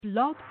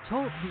Blog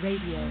Talk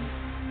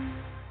Radio.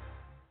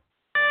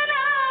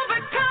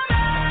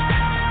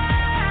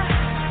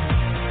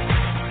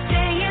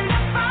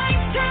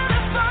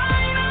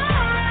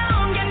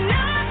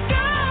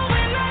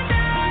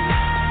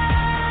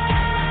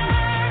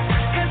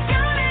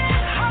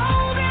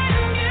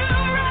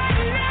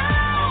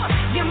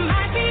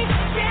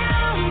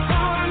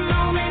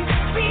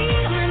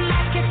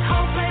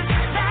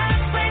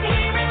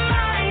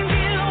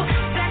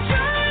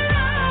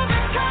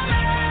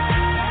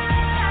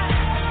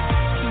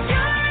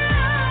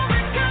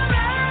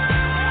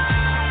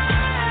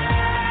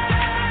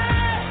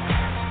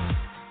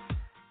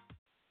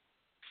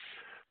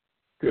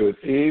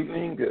 Good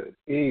evening, good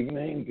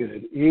evening,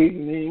 good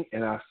evening.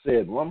 And I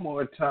said one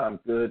more time,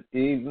 good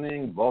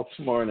evening,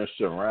 Baltimore and the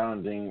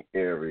surrounding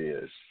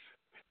areas.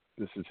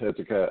 This is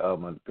Hezekiah L.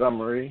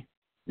 Montgomery,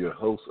 your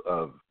host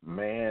of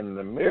Man in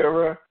the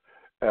Mirror,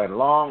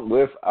 along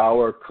with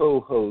our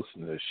co-host,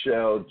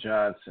 Nichelle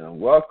Johnson.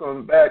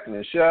 Welcome back,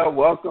 Nichelle.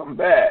 Welcome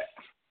back.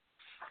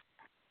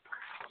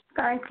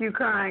 Thank you,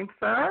 kind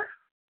sir.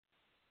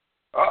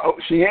 Oh,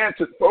 she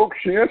answered, folks.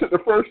 She answered the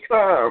first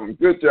time.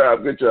 Good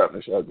job,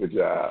 Michelle. Good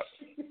job.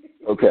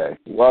 Okay,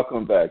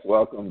 welcome back.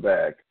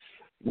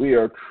 We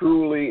are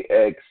truly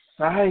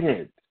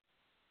excited.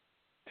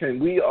 Can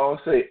we all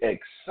say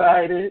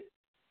excited?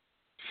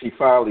 She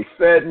finally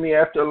fed me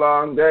after a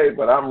long day,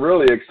 but I'm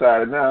really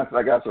excited now because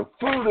I got some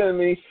food in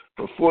me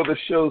before the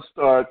show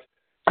starts.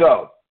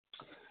 So,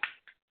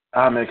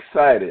 I'm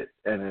excited.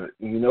 And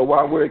you know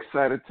why we're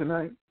excited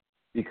tonight?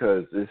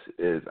 Because this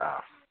is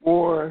our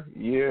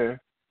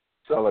 4-year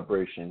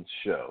celebration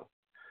show.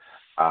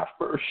 Our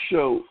first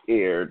show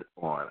aired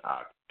on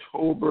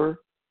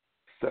October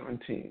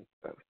 17th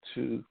of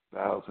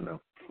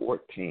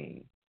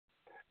 2014,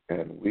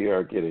 and we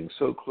are getting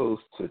so close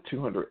to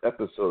 200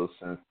 episodes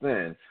since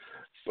then,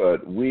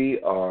 but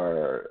we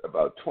are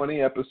about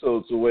 20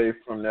 episodes away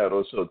from that,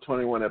 or so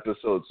 21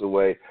 episodes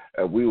away,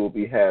 and we will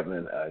be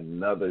having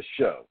another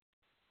show.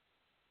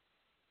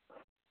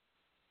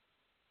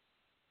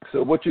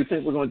 So what you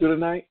think we're going to do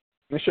tonight?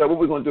 Michelle, what are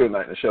we going to do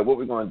tonight, Michelle? What are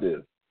we going to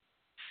do?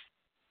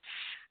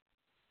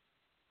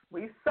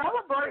 We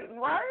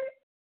celebrating, right?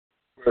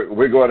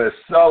 We're going to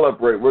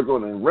celebrate. We're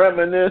going to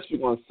reminisce. We're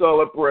going to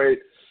celebrate.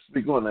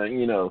 We're going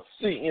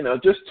to,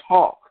 just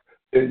talk.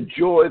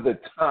 Enjoy the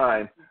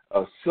time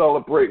of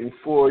celebrating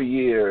 4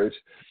 years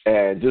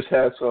and just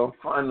have some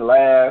fun,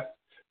 laugh,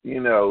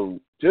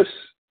 just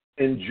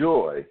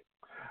enjoy.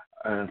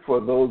 And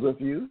for those of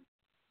you,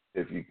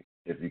 if you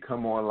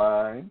come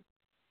online,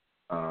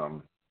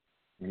 you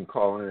can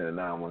call in at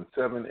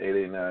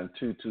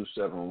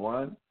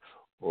 917-889-2271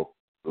 or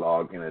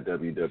log in at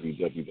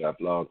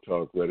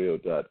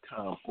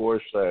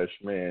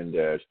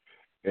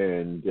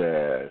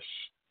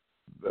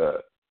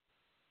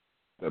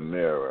www.blogtalkradio.com/man-in-the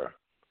mirror.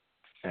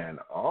 And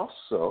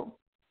also,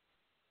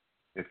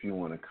 if you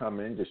want to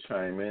come in, just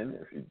chime in.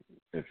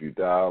 If you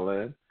dial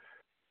in,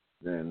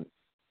 then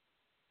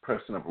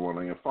press number 1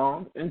 on your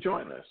phone and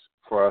join us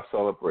for our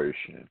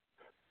celebration.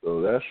 So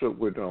that's what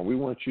we're doing. We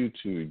want you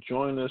to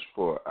join us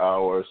for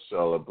our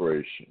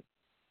celebration.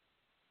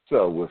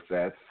 So with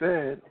that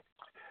said,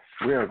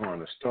 we are going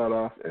to start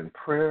off in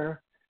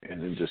prayer and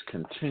then just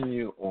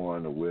continue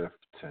on with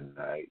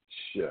tonight's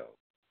show.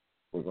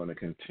 We're going to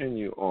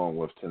continue on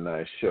with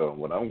tonight's show. And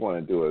what I'm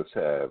going to do is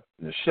have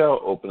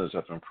Nichelle open us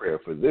up in prayer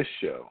for this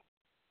show.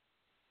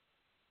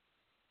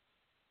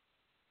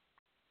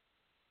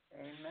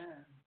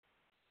 Amen.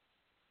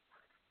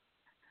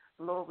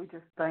 Lord, we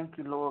just thank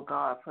you, Lord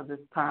God, for this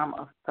time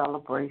of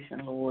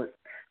celebration, Lord.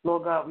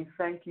 Lord God, we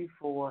thank you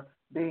for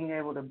being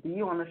able to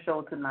be on the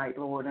show tonight,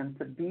 Lord, and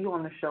to be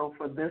on the show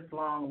for this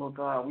long, Lord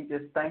God. We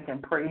just thank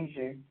and praise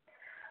you.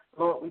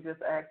 Lord, we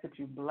just ask that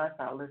you bless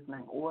our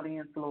listening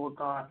audience, Lord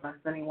God. Bless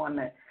anyone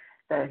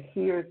that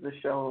hears the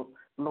show,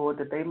 Lord,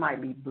 that they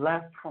might be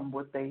blessed from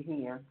what they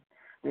hear.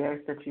 We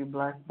ask that you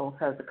bless both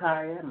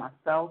Hezekiah and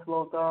myself,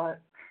 Lord God.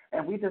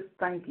 And we just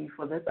thank you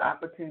for this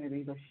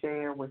opportunity to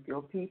share with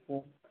your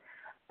people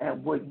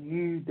and what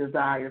you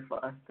desire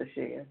for us to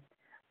share.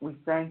 We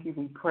thank you,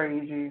 we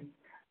praise you,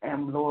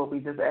 and Lord, we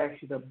just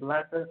ask you to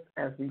bless us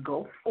as we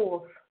go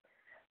forth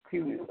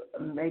to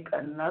make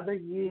another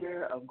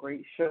year of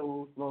great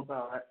shows, Lord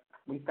God.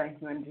 We thank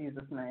you in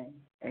Jesus' name.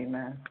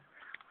 Amen.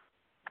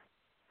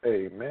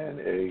 Amen,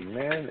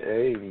 amen,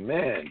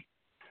 amen.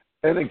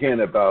 And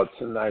again about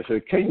tonight, so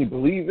can you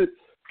believe it?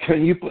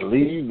 Can you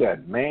believe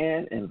that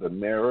Man in the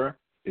Mirror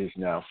is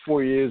now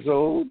 4 years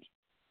old?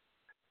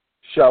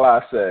 Shall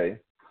I say,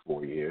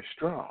 4 years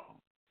strong.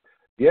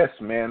 Yes,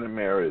 Man in the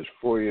Mirror is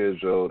 4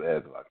 years old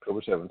as of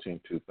October 17,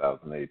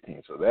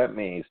 2018. So that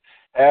means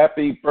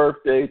happy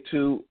birthday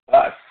to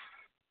us.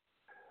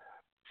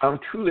 I'm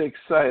truly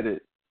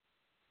excited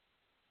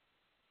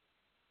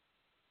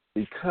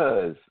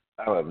because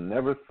I would have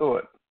never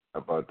thought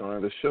about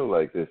doing a show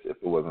like this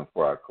if it wasn't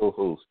for our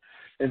co-host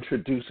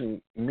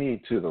introducing me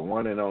to the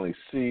one and only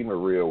C.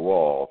 Maria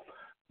Wall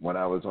when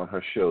I was on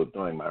her show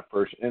doing my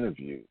first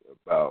interview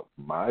about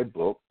my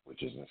book,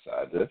 which is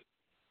inside this,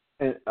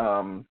 and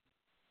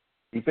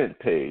event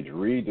page,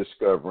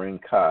 Rediscovering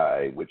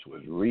Kai, which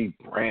was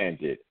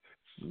rebranded.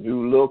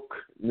 New look,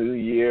 new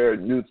year,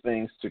 new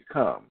things to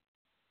come.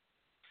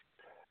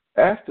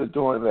 After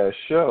doing that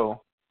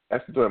show,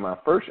 after doing my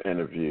first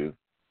interview,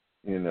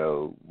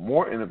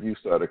 more interviews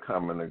started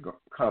coming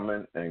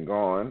and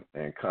going.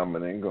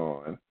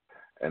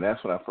 And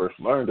that's when I first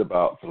learned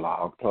about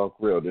Blog Talk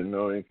Radio. Didn't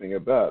know anything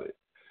about it.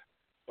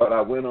 But I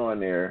went on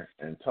there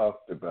and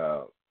talked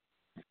about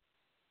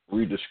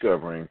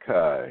Rediscovering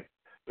Kai.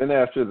 Then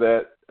after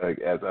that,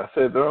 as I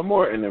said, there are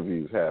more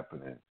interviews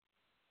happening.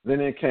 Then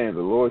it came,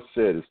 the Lord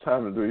said, it's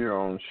time to do your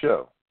own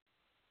show.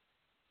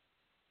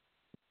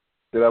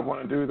 Did I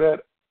want to do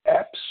that?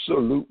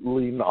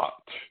 Absolutely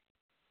not.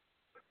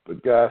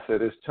 But God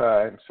said it's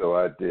time, so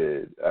I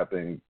did. I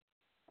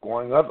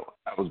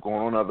was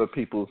going on other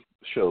people's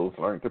shows,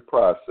 learned the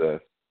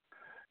process,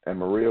 and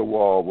Maria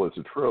Wall was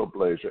a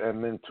trailblazer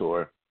and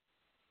mentor.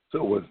 So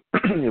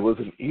it was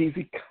an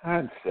easy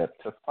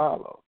concept to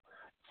follow.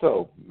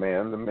 So,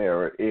 Man in the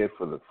Mirror aired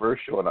for the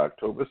first show on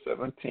October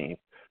 17th,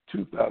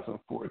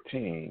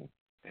 2014,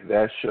 and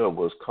that show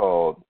was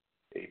called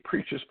A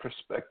Preacher's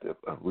Perspective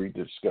of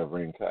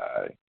Rediscovering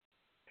Kai.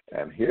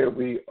 And here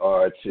we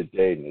are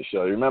today in the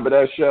show. You remember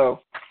that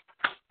show?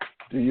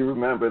 Do you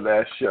remember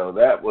that show?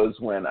 That was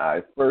when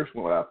I first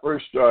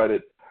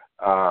started.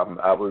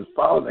 I was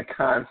following the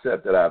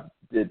concept that I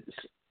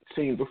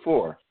seen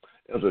before.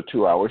 It was a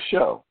 2-hour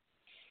show.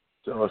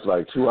 So it's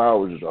like 2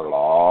 hours is a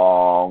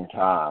long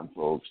time,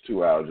 folks.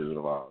 2 hours is a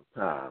long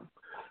time.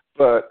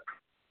 But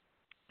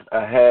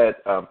I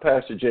had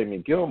Pastor Jamie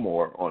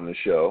Gilmore on the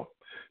show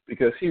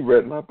because he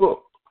read my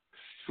book.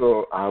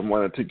 So I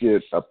wanted to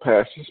get a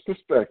pastor's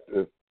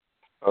perspective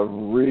of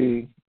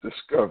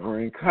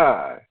Rediscovering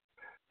Kai.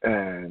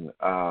 And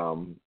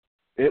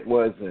it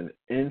was an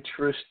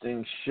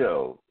interesting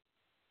show.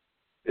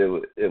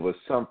 It was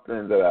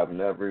something that I've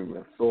never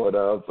even thought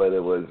of, but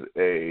it was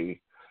a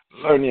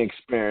learning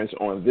experience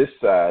on this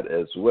side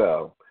as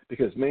well.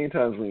 Because many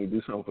times when you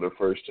do something for the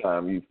first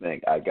time, you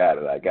think, I got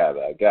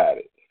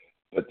it.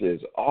 But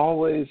there's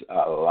always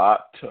a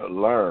lot to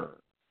learn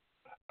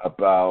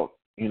about,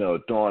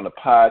 doing a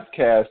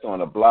podcast,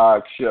 on a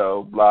blog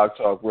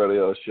talk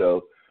radio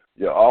show.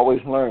 You're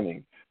always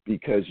learning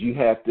because you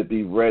have to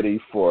be ready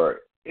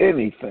for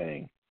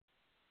anything.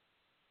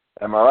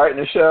 Am I right,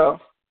 Nichelle?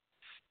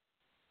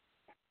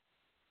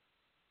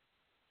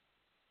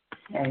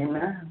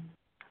 Amen.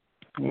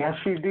 Yes,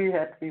 you do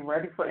have to be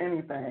ready for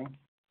anything.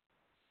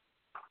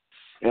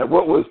 And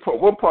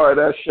what part of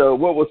that show,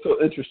 what was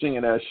so interesting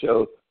in that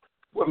show?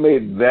 What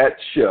made that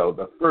show,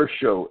 the first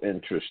show,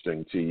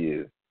 interesting to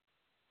you?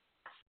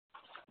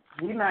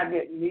 You're not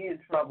getting me in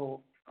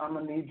trouble. I'm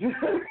going to need you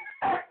to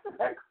answer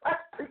that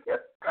question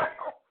yourself.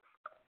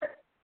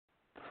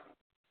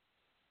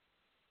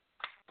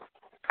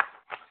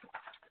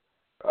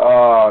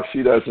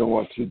 She doesn't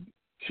want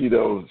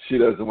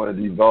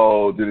to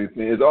divulge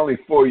anything. It's only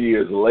 4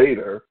 years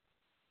later,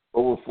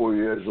 over 4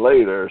 years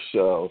later,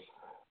 so.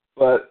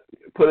 But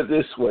put it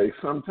this way,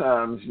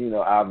 sometimes,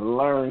 I've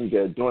learned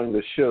that during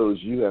the shows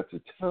you have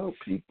to tell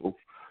people,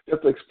 you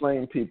have to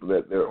explain to people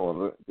that they're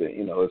on,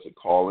 it's a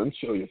call-in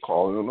show, you're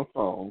calling on the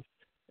phone.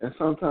 And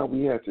sometimes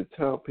we have to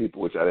tell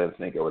people, which I didn't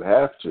think I would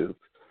have to,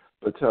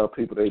 but tell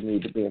people they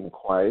need to be in a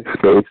quiet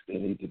space, they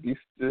need to be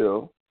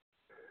still.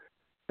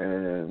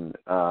 And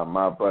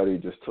my buddy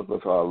just took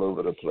us all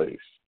over the place,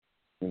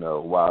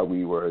 while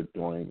we were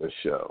doing the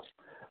show.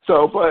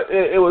 So, but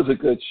it was a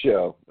good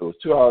show. It was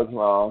 2 hours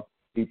long.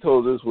 He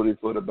told us what he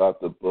thought about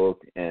the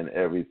book and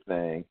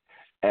everything,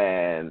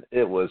 and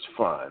it was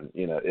fun.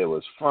 It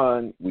was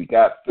fun. We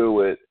got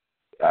through it.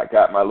 I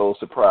got my little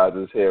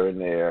surprises here and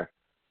there,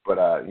 but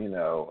I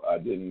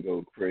didn't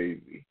go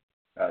crazy.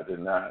 I did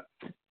not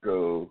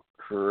go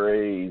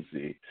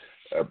crazy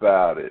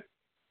about it,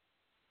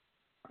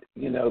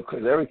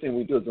 because everything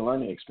we do is a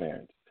learning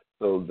experience.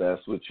 So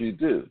that's what you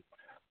do.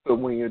 So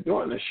when you're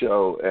doing the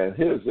show, and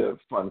here's a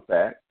fun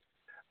fact,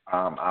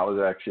 I was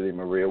actually,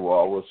 Maria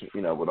Wall was,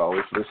 would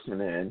always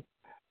listen in,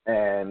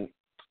 and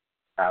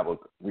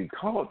we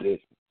called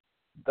it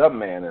The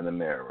Man in the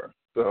Mirror.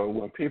 So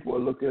when people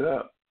would look it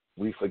up,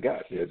 we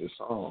forgot there's a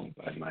song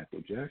by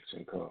Michael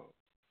Jackson called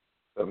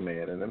The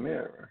Man in the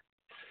Mirror.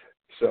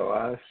 So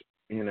I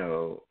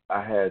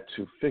had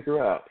to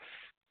figure out,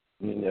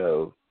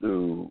 through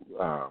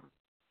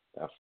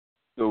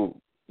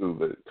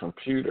the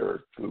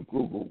computer, through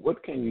Google,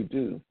 what can you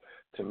do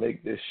to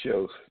make this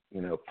show,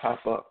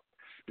 pop up?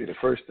 Be the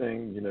first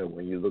thing,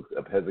 when you look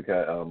up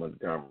Hezekiah L.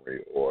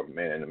 Montgomery or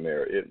Man in the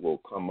Mirror, it will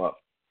come up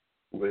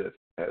with,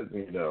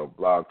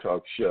 Blog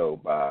Talk Show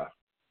by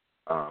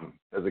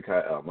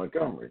Hezekiah L.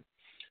 Montgomery.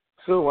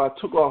 So I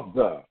took off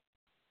the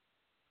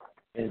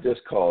and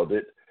just called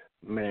it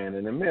Man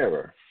in the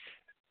Mirror.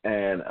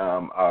 And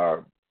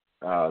our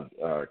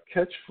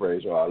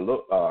catchphrase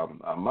or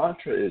our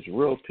mantra is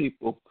real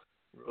people,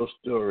 real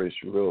stories,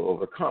 real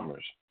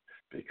overcomers.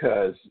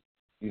 Because,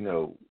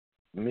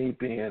 me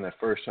being a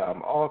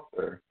first-time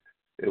author,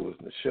 it was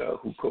Michelle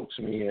who coaxed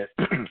me in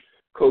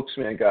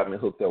Coachman got me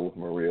hooked up with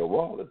Maria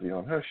Wall to be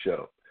on her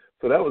show.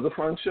 So that was a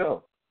fun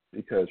show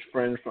because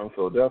friends from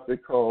Philadelphia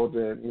called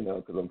in,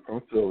 because I'm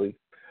from Philly.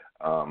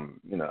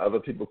 Other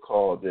people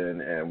called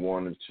in and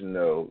wanted to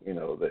know,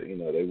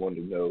 they wanted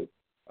to know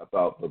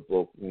about the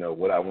book,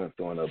 what I went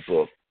through in the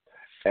book.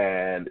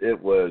 And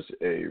it was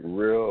a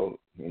real,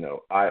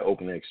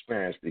 eye-opening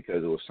experience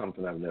because it was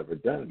something I've never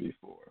done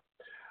before.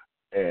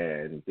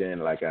 And then,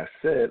 like I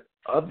said,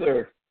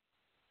 other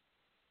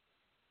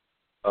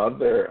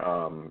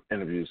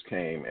interviews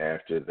came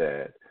after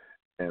that.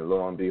 And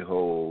lo and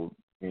behold,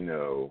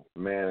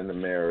 Man in the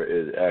Mirror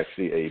is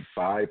actually a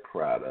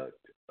byproduct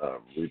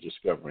of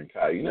rediscovering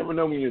Kyle. You never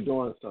know when you're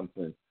doing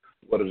something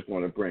what it's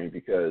going to bring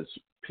because,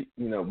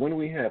 when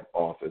we have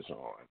authors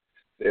on,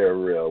 they're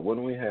real.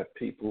 When we have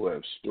people who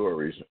have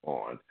stories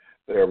on,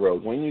 they're real.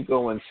 When you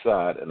go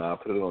inside, and I'll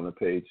put it on the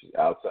page,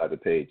 outside the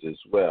page as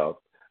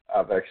well,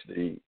 I've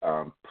actually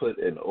put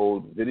an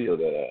old video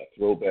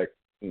throwback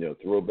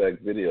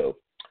video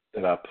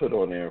that I put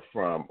on there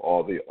from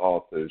all the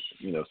authors,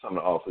 some of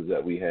the authors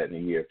that we had in the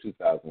year of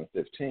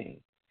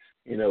 2015.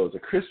 It was a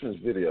Christmas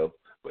video,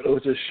 but it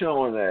was just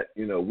showing that,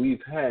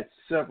 we've had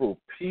several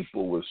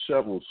people with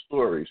several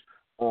stories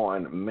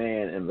on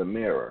Man in the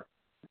Mirror.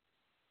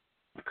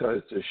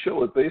 Because the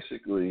show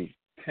basically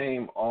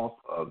came off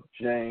of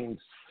James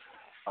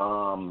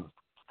 1,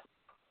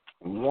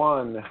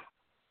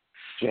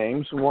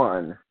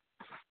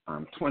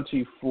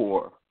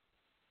 24,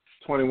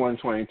 21,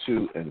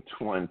 22, and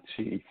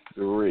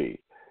 23.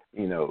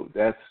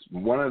 That's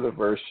one of the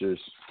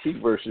key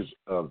verses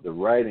of the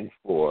writing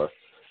for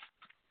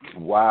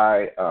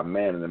why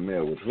Man in the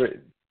Mirror was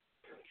written.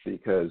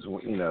 Because,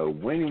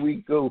 when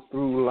we go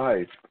through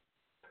life,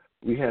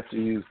 we have to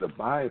use the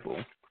Bible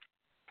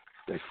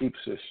that keeps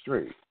us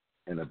straight,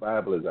 and the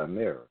Bible is our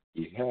mirror.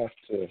 We have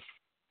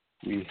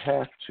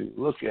to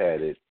look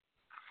at it.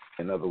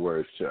 In other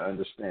words, to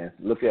understand,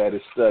 look at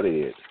it,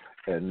 study it,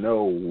 and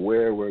know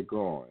where we're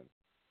going.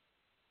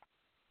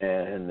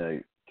 And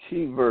the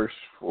key verse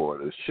for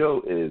the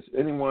show is,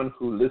 anyone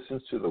who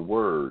listens to the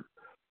word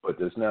but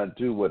does not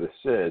do what it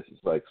says is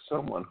like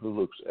someone who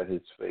looks at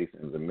his face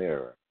in the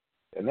mirror,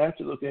 and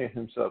after looking at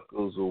himself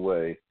goes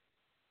away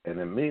and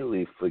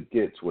immediately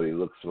forgets what he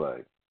looks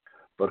like.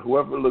 But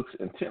whoever looks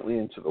intently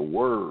into the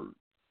word,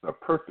 the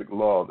perfect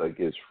law that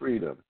gives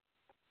freedom,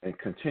 and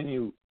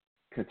continues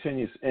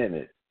in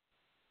it,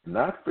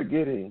 not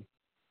forgetting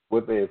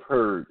what they have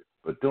heard,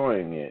 but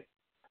doing it,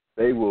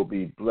 they will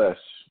be blessed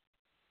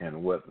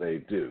in what they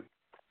do.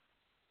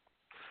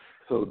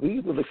 So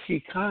these are the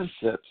key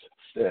concepts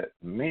that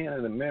Man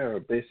in the Mirror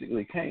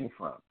basically came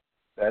from.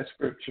 That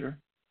scripture,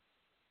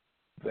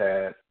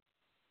 that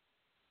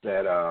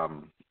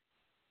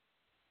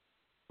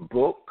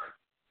book.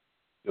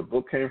 The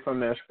book came from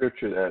that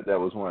scripture. That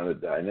was one of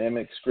the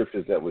dynamic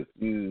scriptures that was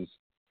used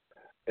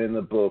in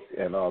the book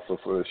and also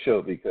for the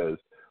show, because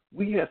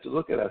we have to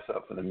look at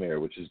ourselves in the mirror,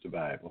 which is the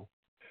Bible,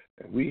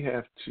 and we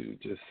have to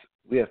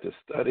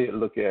study it,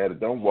 look at it,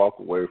 don't walk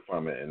away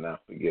from it and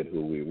not forget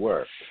who we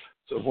were.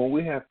 So when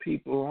we have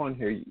people on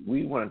here,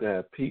 we want to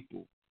have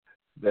people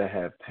that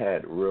have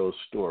had real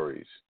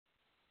stories,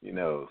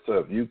 So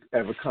if you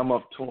ever come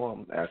up to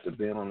them after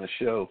being on the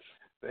show,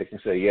 they can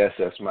say, yes,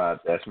 that's my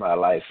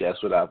life.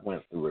 That's what I've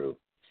went through.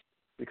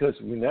 Because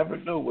we never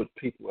know what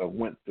people have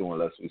went through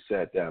unless we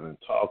sat down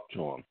and talked to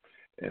them.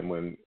 And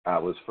when I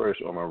was first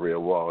on my Maria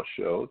Wall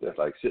show, that's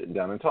like sitting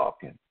down and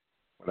talking.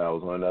 When I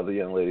was on another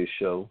young lady's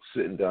show,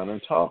 sitting down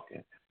and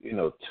talking,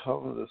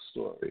 telling the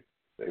story.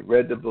 They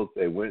read the book.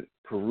 They went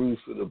peruse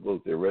through the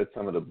book. They read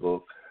some of the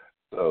book.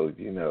 So,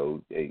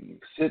 they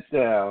sit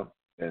down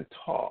and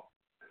talk.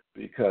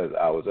 Because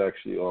I was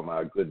actually on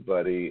my good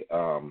buddy,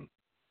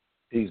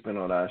 he's been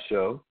on our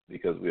show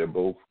because we are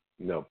both,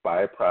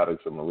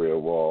 byproducts of Maria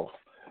Wall.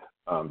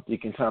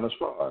 Deacon Thomas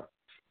Farr,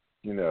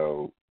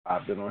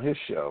 I've been on his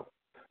show.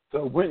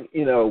 So when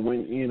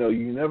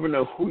you never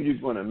know who you're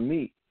going to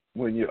meet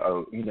when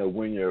you're,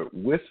 when you're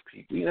with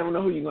people. You never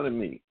know who you're going to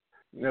meet.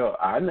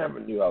 I never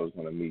knew I was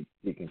going to meet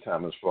Deacon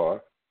Thomas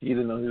Farr. He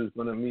didn't know he was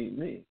going to meet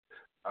me.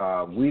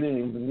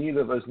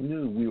 Neither of us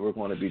knew we were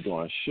going to be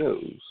doing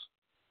shows.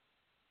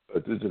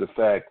 But due to the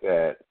fact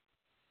that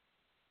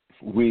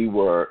we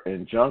were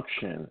in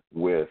junction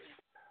with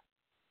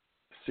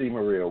C.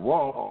 Maria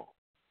Wall,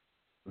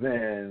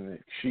 then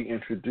she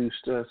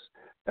introduced us,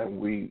 and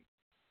we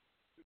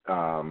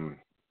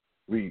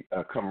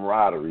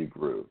camaraderie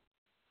grew.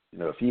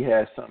 If he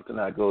has something,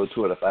 I go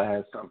to it. If I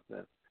have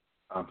something,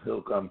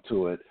 he'll come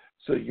to it.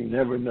 So you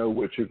never know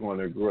what you're going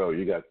to grow.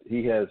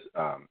 He has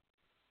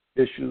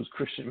issues,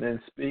 Christian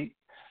Men Speak.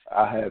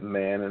 I have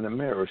Man in the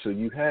Mirror. So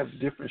you have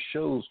different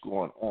shows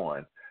going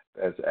on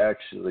that's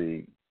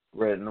actually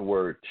spreading the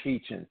word,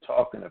 teaching,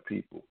 talking to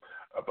people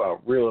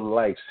about real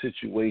life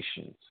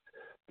situations.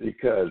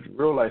 Because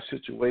real life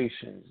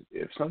situations,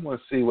 if someone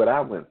see what I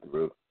went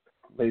through,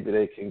 maybe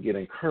they can get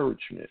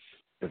encouragement.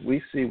 If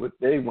we see what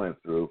they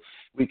went through,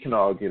 we can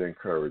all get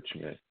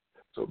encouragement.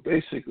 So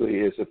basically,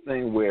 it's a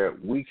thing where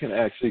we can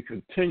actually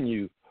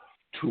continue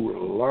to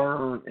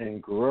learn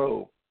and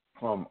grow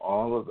from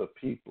all of the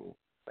people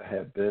that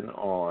have been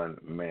on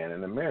Man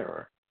in the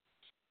Mirror.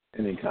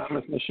 Any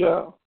comments,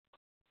 Michelle?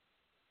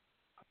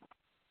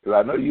 Because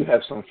I know you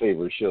have some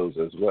favorite shows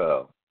as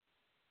well.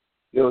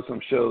 There were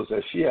some shows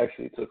that she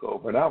actually took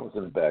over, and I was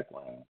in the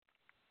background.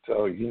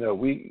 So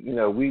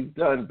we've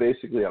done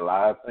basically a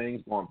lot of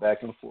things going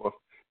back and forth.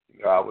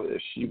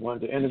 If she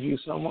wanted to interview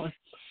someone,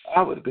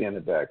 I would be in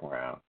the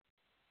background.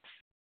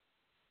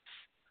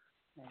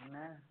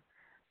 Amen.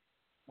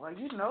 Well,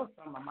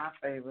 some of my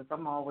favorites.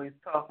 I'm always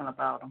talking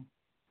about them.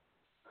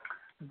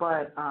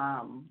 But,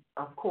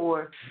 of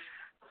course,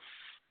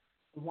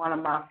 one of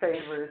my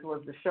favorites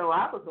was the show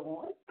I was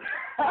on.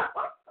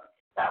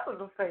 That was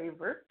a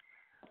favorite.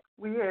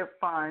 We had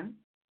fun.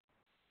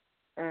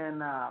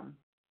 And,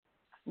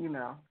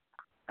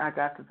 I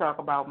got to talk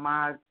about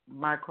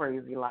my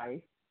crazy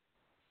life.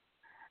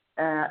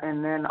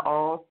 And then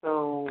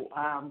also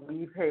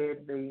we've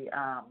had the,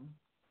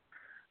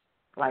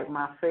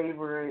 my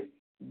favorite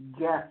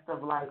guest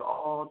of,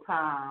 all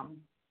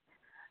time,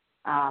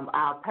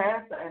 our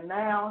pastor. And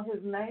now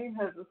his name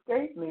has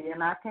escaped me,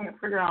 and I can't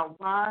figure out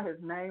why his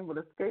name would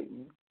escape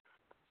me.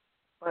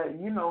 But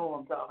you know who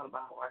I'm talking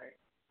about, right?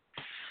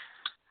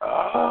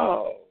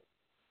 Oh.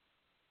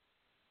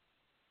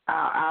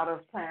 Our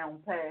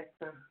out-of-town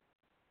pastor.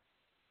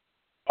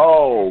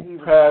 Oh,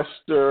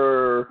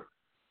 Pastor...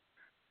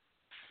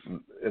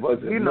 Was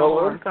it you know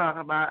Miller? what I'm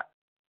talking about.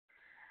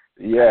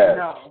 Yes.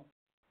 No.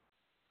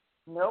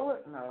 Miller?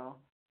 No,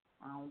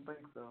 I don't think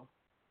so.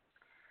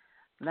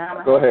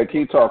 Now Go ahead,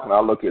 keep talking.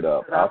 I'll look it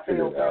up. I'll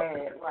figure it out.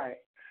 Bad, right.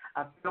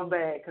 I feel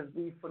bad because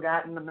we've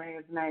forgotten the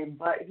man's name,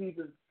 but he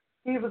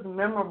was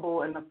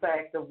memorable in the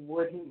fact of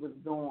what he was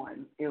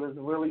doing. It was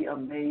really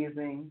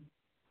amazing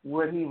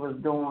what he was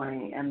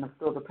doing. And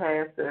so the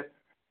pastor,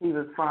 he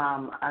was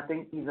from, I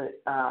think he's at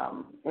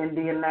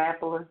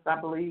Indianapolis, I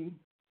believe.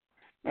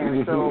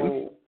 And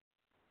so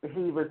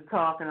he was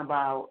talking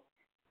about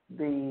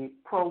the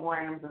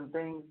programs and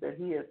things that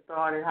he had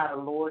started, how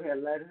the Lord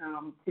had led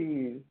him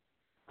to,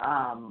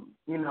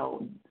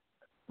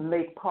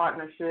 make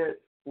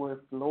partnerships with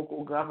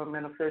local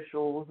government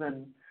officials,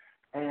 and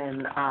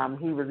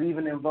he was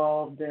even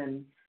involved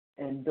in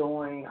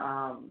doing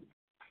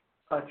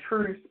a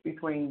truce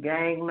between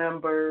gang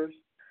members.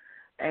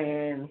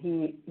 And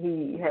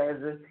he has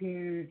this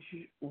huge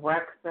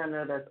rec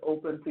center that's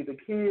open to the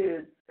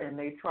kids, and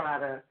they try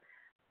to,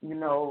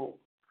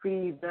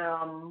 feed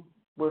them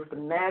with the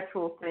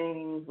natural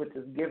things, which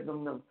is give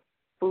them the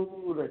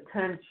food,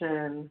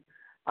 attention,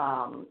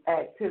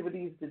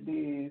 activities to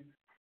do,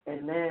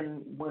 and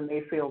then when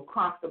they feel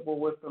comfortable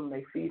with them,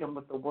 they feed them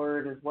with the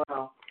word as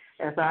well.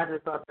 And so I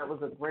just thought that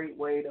was a great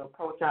way to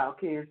approach our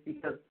kids,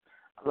 because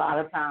a lot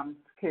of times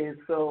kids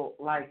feel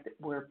like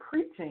we're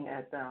preaching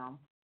at them,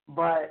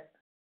 but,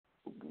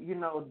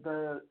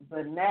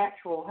 the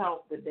natural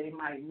help that they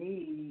might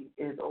need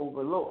is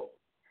overlooked.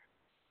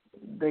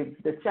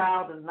 The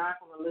child is not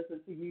going to listen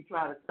to you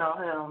try to tell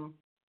him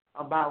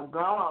about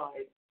God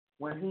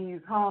when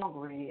he's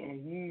hungry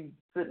and you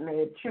sitting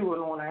there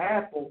chewing on an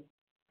apple,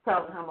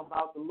 telling him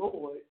about the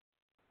Lord,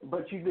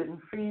 but you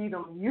didn't feed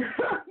him.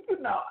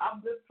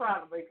 I'm just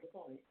trying to make a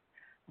point.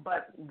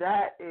 But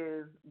that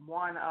is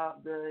one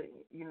of the,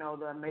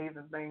 the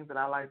amazing things that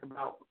I liked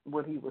about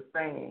what he was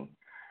saying.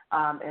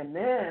 And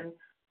then,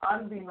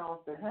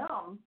 unbeknownst to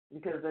him,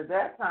 because at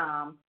that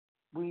time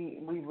we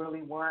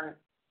really weren't,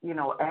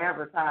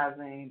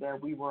 advertising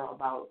that we were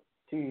about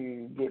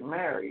to get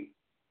married.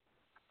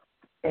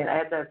 And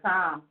at that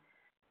time,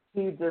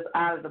 he just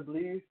out of the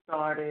blue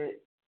started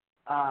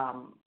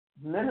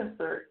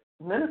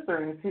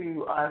ministering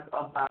to us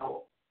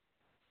about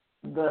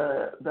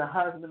the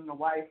husband and the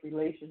wife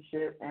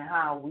relationship and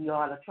how we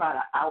ought to try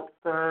to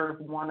outserve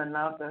one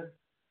another,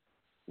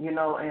 in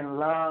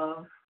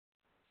love,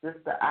 just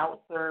to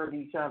outserve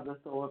each other.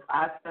 So if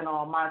I spend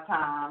all my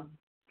time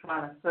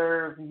trying to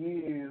serve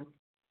you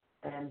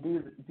and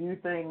do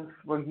things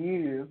for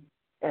you,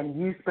 and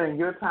you spend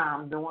your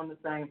time doing the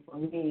same for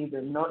me,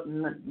 then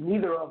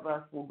neither of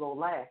us will go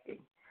lacking.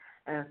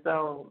 And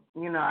so,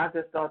 I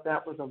just thought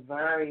that was a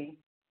very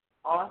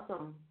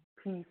awesome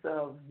piece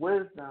of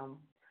wisdom,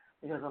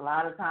 because a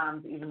lot of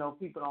times, even though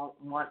people don't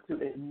want to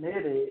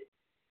admit it,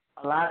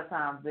 a lot of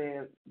times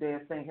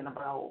they're thinking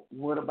about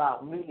what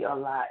about me a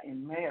lot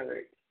in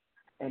marriage,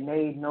 and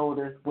they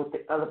notice what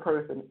the other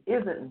person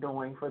isn't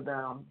doing for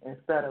them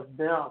instead of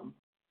them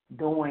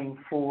doing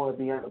for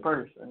the other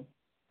person.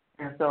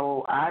 And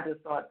so I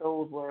just thought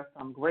those were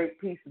some great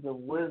pieces of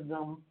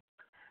wisdom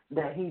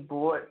that he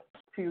brought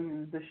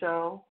to the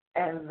show.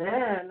 And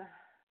then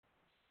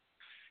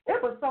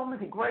it was so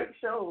many great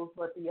shows,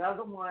 but the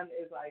other one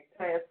is like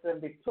Pastor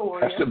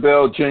Victoria. Pastor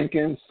Bell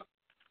Jenkins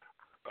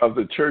of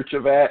the Church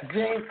of Acts.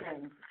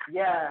 Jenkins,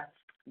 yes.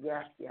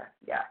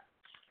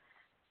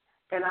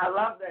 And I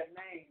love that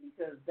name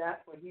because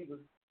that's what he was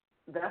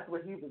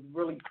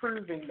really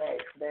proving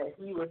that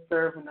he was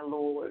serving the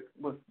Lord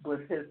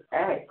with his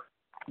acts,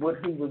 what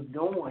he was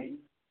doing.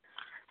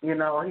 He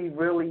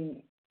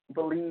really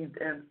believed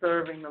in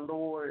serving the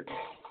Lord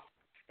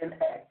in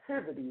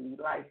activity,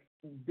 like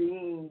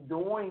doing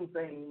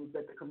things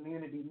that the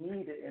community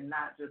needed and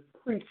not just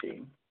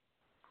preaching.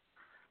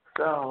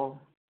 So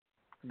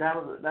that's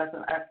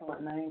an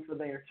excellent name for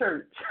their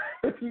church,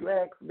 if you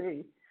ask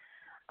me.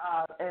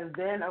 And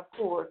then, of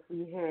course,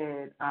 we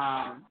had,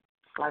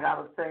 like I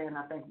was saying,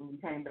 I think when we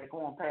came back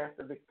on,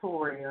 Pastor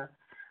Victoria,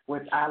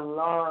 which I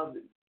loved,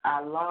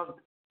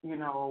 you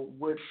know,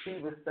 what she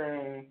was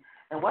saying.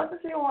 And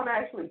wasn't she on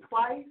actually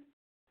twice?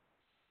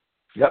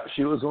 Yep,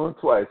 she was on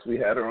twice. We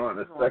had her on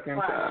the second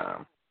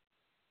time.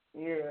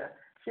 Yeah,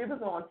 she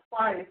was on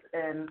twice,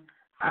 and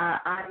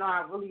I know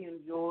I really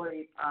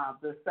enjoyed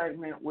the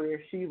segment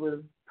where she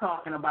was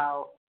talking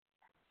about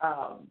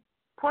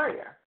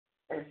prayer,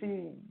 and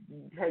she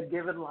had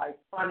given like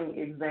funny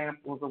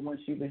examples of when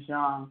she was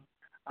young,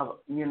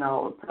 you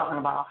know, talking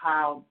about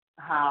how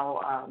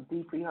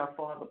deeply her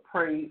father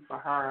prayed for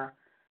her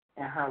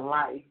and her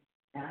life,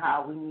 and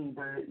how we need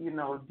to, you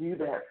know, do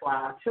that for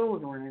our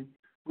children.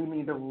 We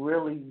need to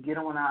really get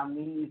on our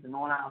knees and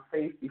on our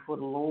face before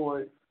the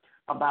Lord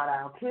about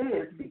our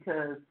kids,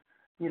 because,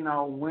 you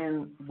know,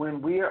 when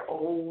we're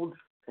old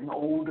and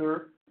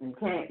older and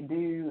can't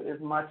do as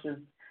much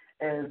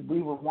as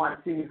we would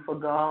want to for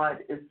God,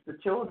 it's the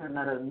children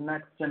that are the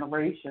next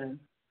generation,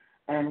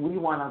 and we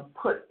want to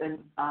put in,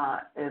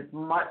 as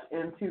much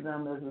into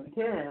them as we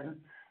can,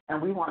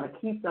 and we want to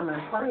keep them in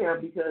prayer,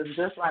 because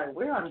just like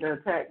we're under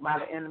attack by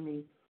the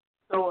enemy,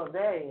 so are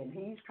they, and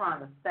he's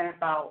trying to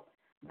stamp out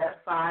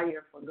that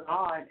fire for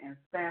God and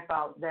stamp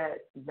out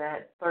that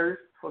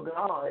thirst for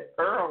God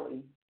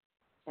early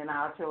in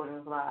our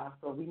children's lives.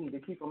 So we need to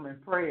keep them in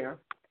prayer.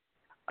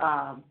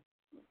 I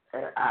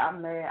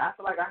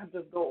feel like I can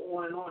just go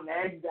on and on.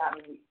 Now you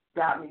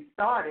got me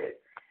started,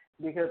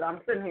 because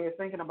I'm sitting here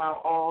thinking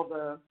about all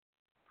the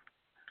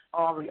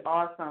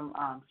awesome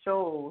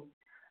shows.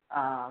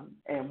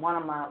 And one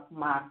of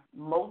my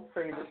most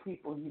favorite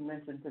people you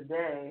mentioned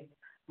today,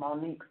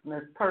 Monique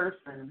Smith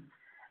Person,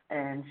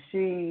 and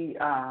she,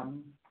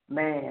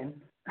 man,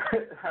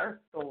 her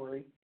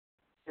story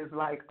is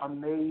like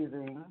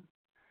amazing.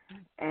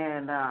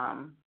 And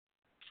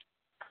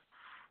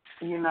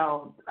you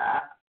know,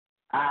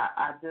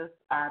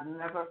 I've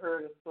never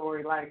heard a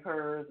story like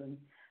hers,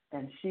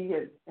 and she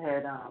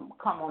had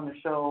come on the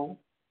show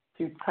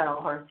to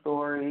tell her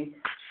story.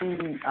 She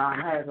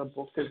has a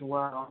book as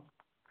well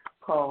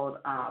called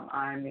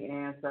I Am the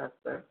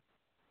Ancestor.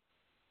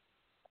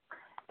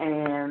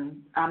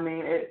 And I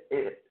mean,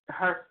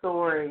 her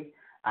story,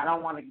 I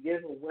don't want to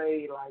give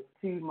away like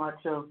too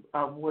much of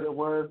what it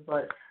was,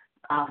 but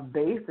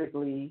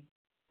basically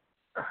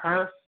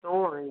her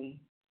story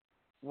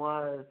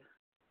was,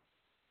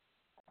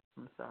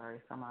 I'm sorry,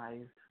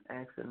 somebody's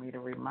asking me to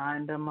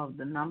remind them of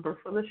the number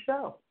for the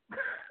show.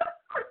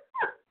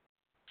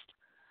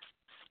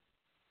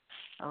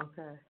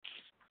 Okay.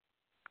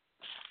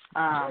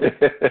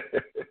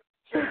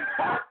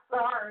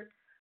 Sorry,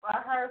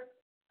 but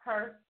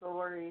her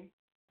story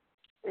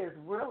is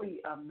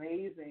really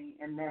amazing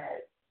in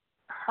that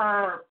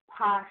her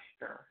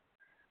posture,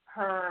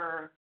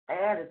 her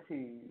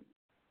attitude,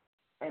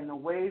 and the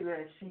way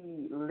that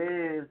she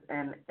lives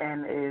and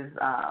is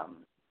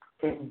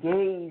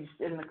engaged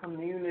in the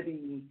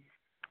community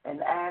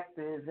and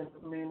active in the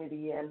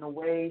community, and the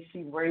way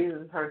she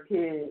raises her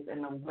kids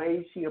and the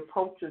way she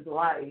approaches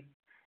life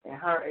and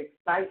her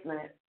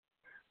excitement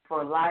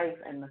for life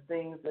and the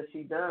things that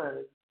she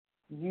does,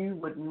 you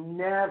would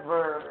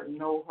never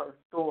know her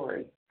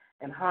story.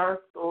 And her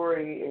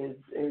story is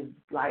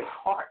like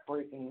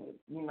heartbreaking,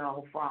 you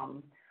know,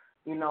 from,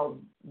 you know,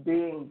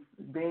 being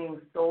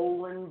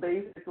stolen.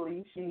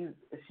 Basically,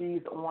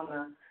 she's on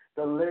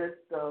the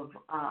list of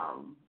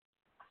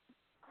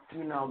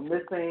you know,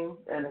 missing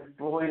and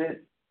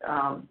exploited,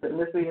 the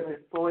missing and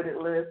exploited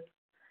list.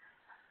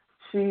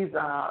 She's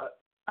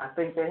I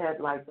think they had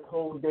like the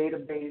whole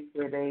database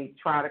where they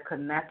try to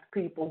connect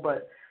people,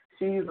 but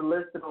she's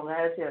listed on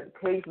that. She has a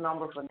case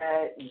number for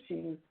that, and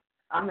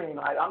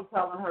I'm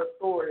telling her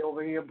story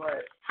over here,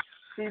 but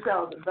she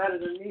tells it better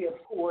than me,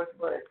 of course,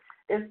 but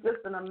it's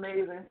just an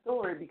amazing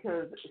story,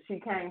 because she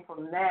came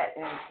from that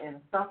and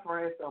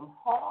suffering some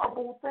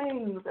horrible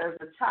things as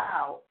a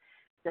child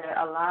that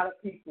a lot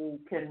of people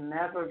can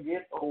never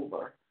get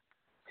over,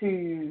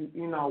 to,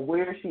 you know,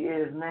 where she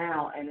is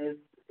now, and is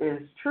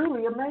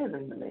truly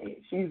amazing to me.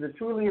 She's a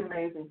truly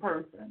amazing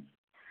person.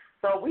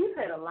 So we've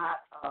had a lot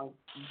of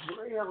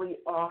really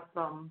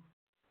awesome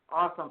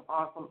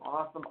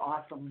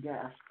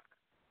guests.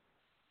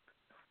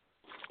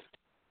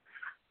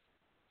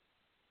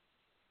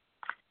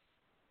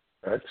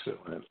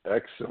 Excellent.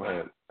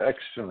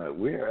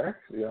 We're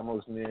actually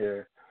almost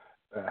near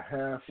the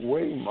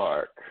halfway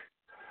mark.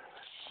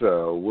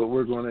 So what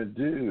we're going to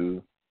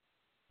do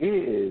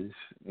is,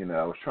 you know,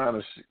 I was trying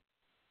to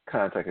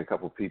contact a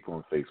couple people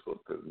on Facebook,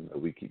 because, you know,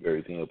 we keep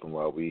everything open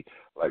while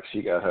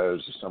she got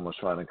hers, if someone's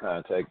trying to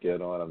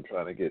get on. I'm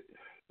trying to get,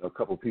 you know, a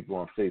couple people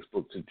on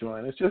Facebook to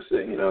join. It's just,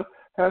 you know,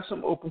 have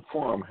some open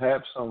forum,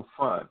 have some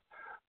fun.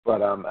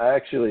 But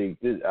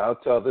I'll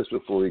tell this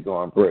before we go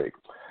on break.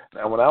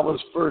 Now, when I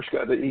first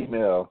got the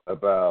email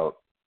about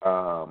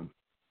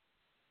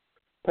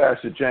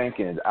Pastor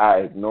Jenkins, I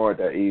ignored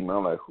that email.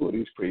 I'm like, who are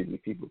these crazy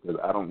people? Because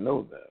I don't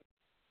know them.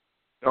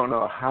 Don't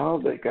know how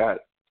they got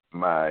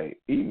my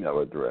email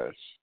address.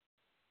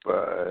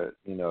 But,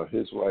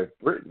 his wife,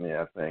 Brittany,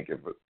 I think,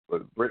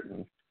 but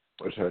Brittany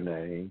was her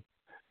name,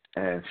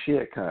 and she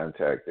had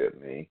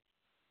contacted me.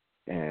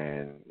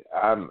 And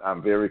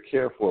I'm very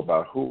careful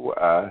about who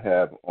I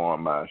have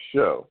on my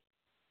show.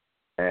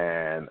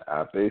 And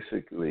I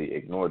basically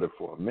ignored it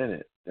for a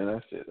minute. And I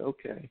said,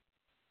 okay,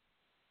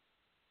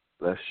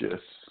 let's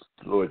just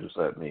go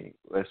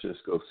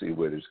see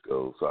where this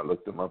goes. So I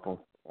looked him up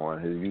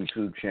on his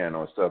YouTube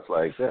channel and stuff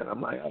like that.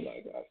 I'm like,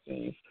 I've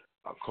seen.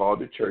 I called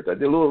the church. I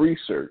did a little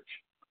research.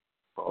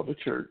 Called the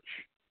church.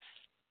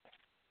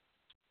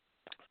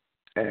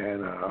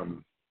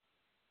 And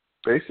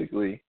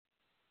basically,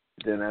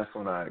 then that's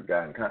when I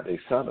got in contact. They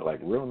sounded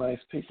like real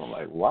nice people. I'm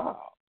like,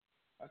 wow,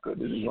 I could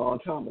do this a long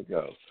time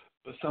ago.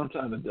 But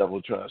sometimes the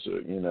devil tries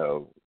to,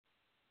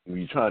 when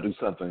you try to do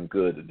something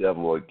good, the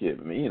devil will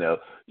get me.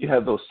 You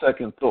have those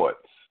second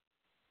thoughts.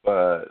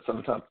 But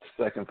sometimes the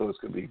second thoughts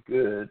could be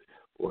good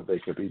or they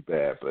could be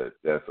bad, but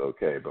that's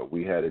okay. But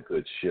we had a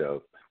good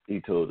show. He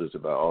told us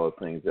about all the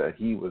things that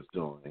he was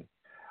doing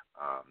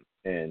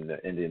in the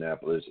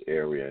Indianapolis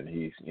area, and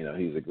he's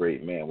a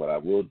great man. What I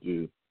will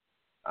do,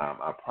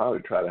 I'll probably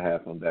try to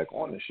have him back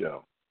on the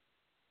show,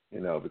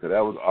 because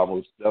that was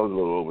a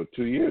little over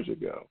 2 years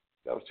ago.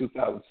 That was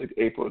 2006,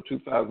 April of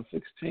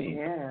 2016.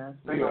 Yeah,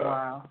 it's been a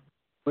while.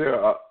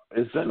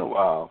 It's been a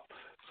while,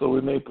 so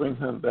we may bring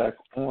him back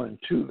on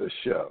to the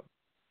show.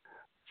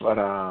 But,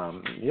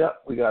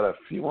 we got a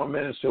few more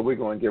minutes, so we're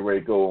going to get ready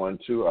to go on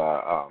to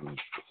our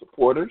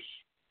supporters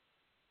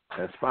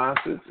and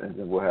sponsors, and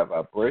then we'll have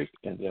our break,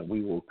 and then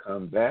we will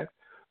come back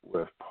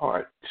with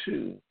part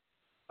 2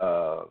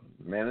 of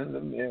Man in the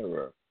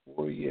Mirror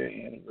 4-year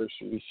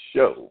anniversary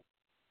show.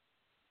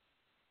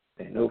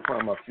 And know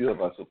from a few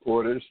of our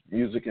supporters,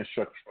 music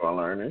instructors for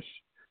learners,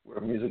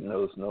 where music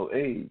knows no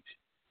age.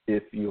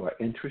 If you are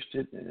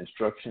interested in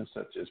instruction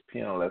such as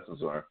piano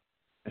lessons or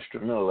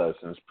instrumental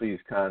lessons, please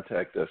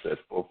contact us at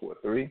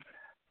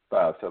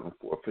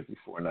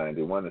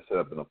 443-574-5491 to set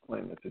up an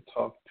appointment to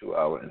talk to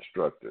our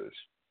instructors.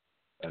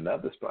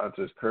 Another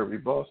sponsor is Kirby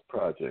Boss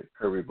Project.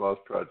 Kirby Boss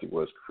Project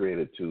was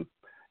created to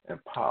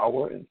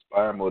empower,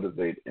 inspire,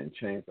 motivate, and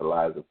change the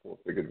lives of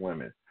four-figured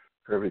women.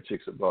 Curvy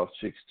chicks are boss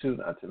chicks too,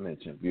 not to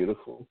mention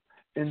beautiful,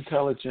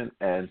 intelligent,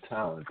 and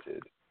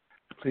talented.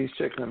 Please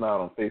check them out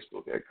on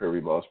Facebook at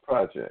Curvy Boss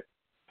Project.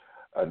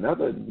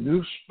 Another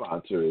new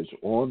sponsor is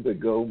On the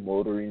Go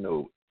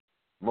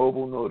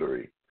Mobile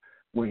Notary.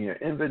 When you're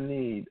in the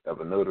need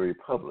of a notary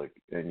public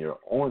and you're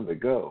on the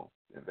go,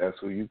 and that's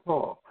who you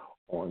call.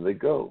 On the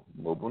Go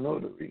Mobile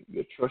Notary,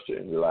 your trusted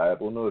and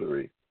reliable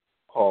notary.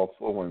 Call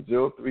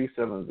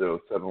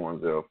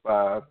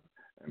 410-370-7105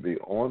 and be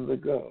on the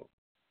go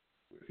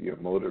with your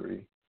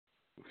notary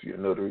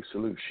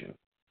solution.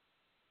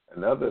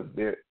 Another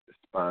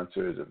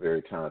sponsor is a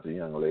very talented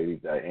young lady,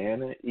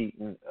 Diana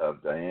Eaton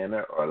of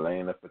Diana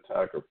Orlana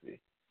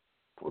Photography.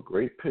 For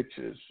great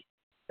pictures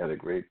at a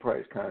great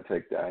price,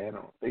 contact Diana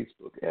on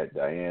Facebook at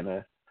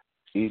Diana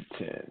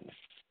Eaton.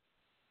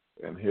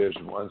 And here's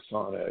one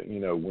song that,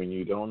 when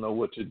you don't know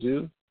what to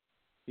do,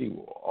 he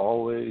will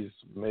always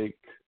make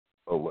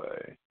a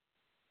way.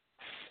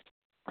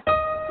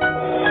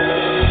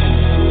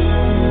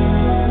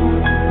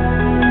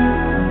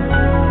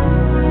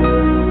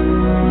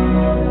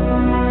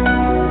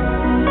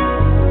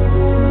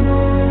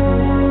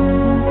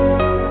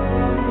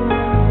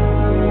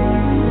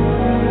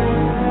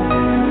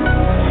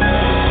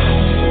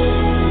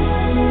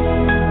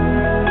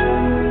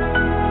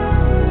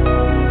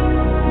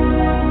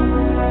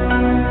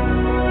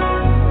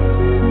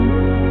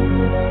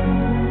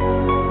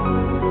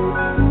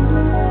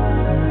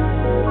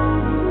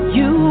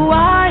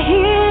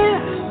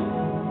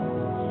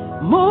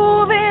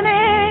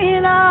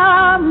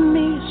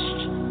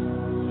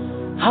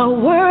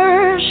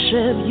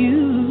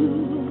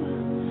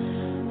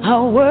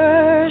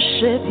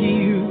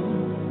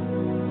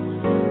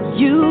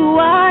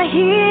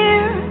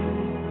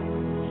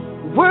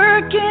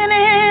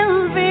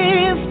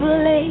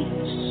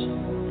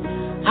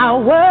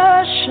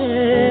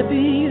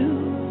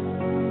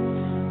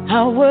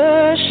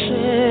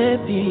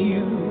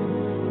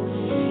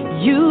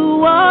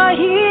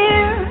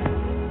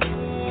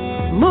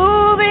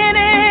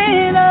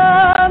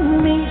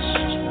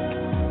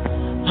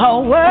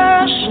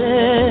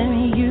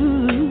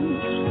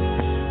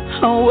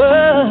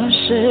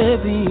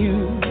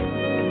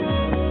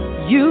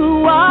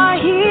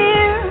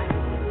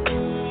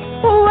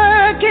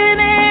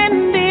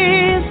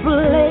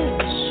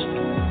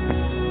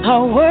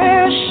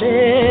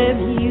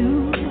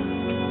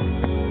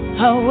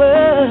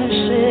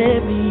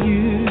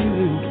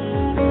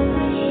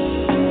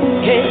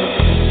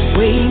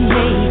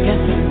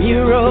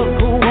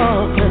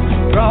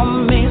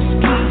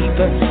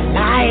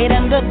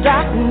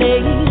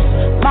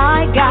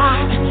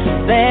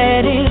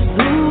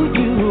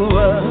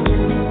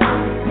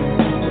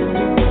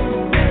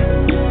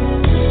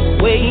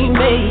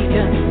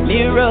 Waymaker,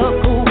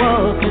 miracle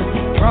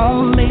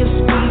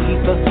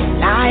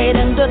light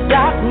in the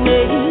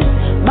darkness.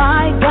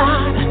 My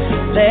God,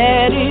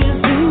 that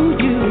is who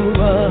you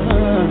are.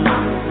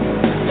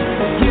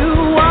 You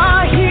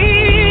are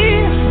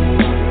here,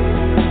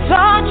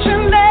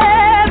 touching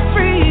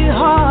every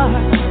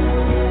heart.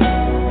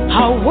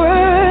 I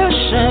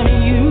worship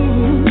you.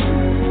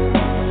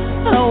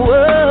 I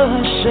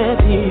worship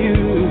you.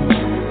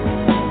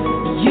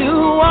 You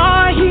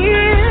are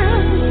here,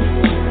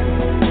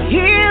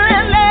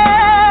 healing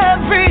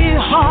every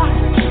heart.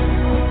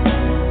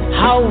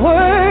 I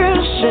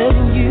worship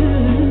you.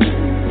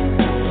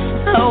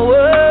 I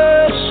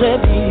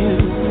worship you.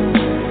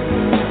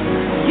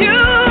 You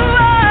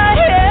are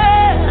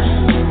here,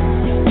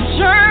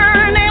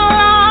 turning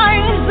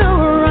lives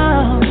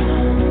around.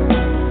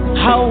 I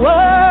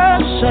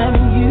worship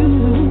you.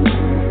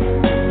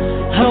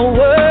 I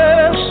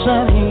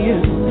worship you.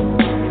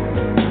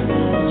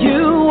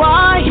 You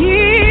are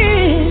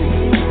here,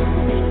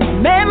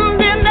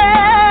 mending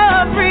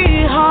every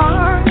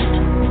heart.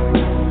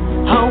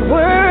 I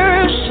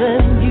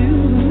worship you.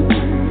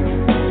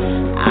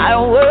 I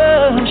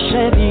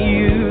worship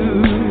you.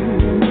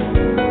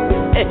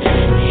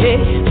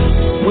 Hey,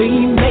 we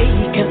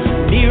make a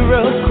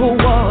miracle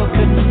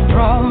walking,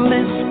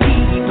 promise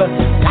keeper,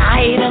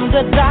 light in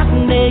the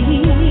darkness.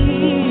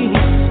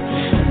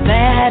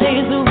 That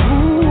is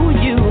who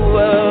you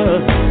are.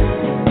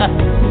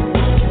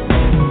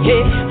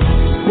 Yeah,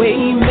 we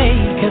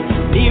make a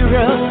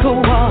miracle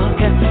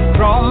walking,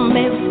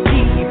 promise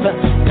keeper,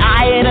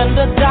 light in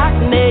the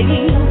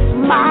darkness.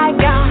 My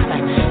God,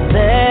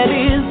 that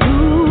is who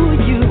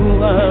you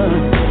are.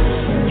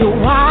 You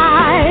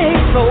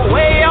wipe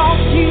away all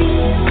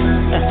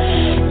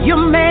tears. You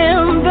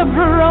mend the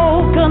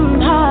broken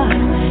heart.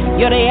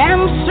 You're the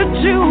answer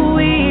to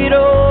it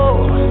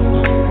all.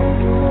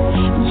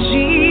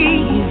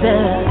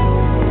 Jesus,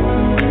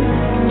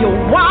 you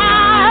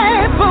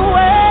wipe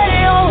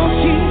away all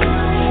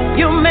tears.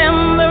 You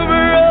mend the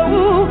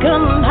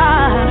broken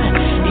heart.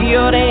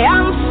 You're the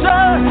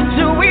answer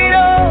to it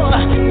all.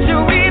 To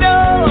it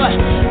all.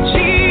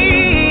 Jesus,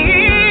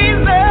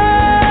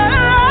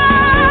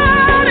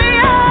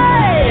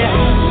 yeah.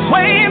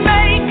 We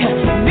make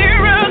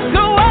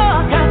miracle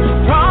worker,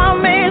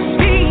 promise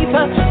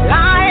keeper,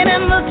 light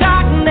in the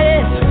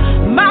darkness.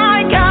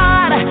 My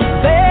God,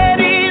 that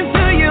is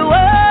who you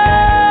are.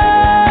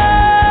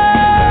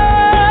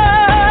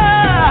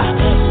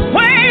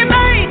 We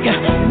make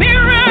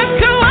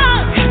miracle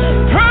worker,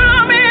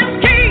 promise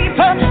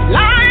keeper,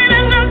 light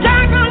in the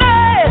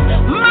darkness.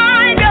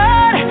 My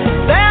God,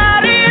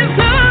 that is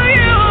who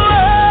you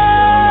are.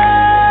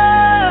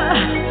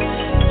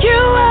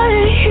 You are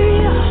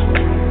here,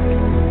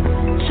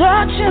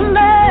 touching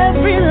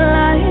every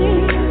life.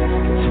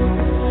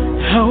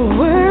 I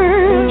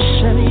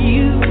worship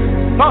you.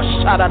 Oh,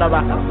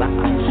 shadadabakasa.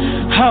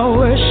 I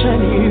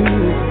worship you.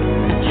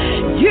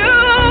 You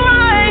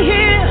are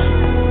here,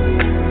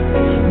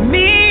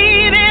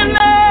 meeting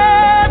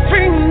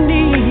every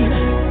need.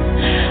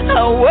 I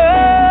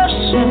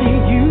worship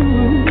you.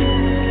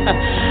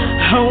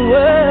 I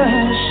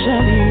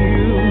worship you.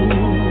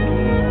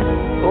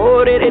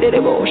 Oh,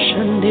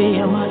 devotion,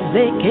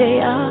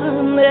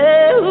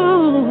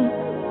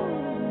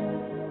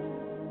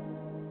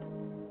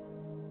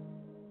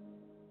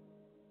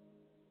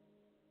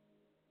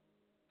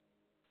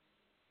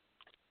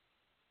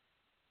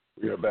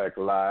 We are back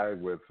live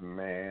with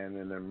Man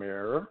in the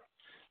Mirror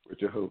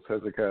with your host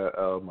Hezekiah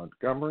L.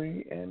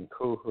 Montgomery and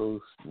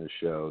co-host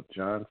Michelle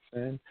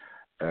Johnson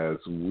as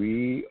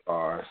we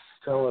are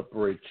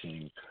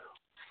celebrating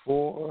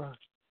 4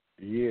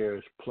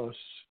 years plus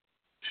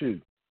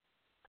 2.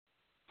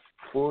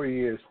 4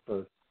 years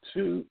plus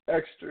 2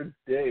 extra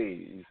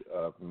days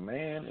of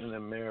Man in the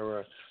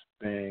Mirror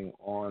being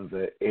on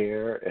the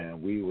air,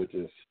 and we were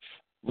just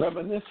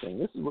reminiscing.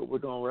 This is what we're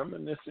doing,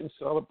 reminiscing,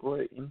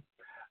 celebrating.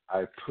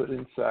 I put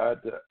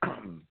inside the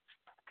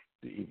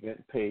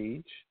event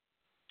page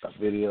a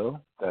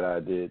video that I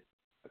did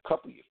a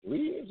couple of 3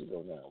 years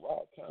ago now.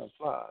 Wow, time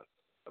flies.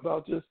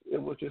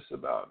 It was just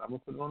about, I'm going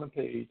to put it on the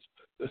page,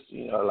 just,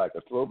 like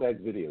a throwback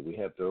video. We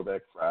have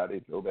Throwback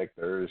Friday, Throwback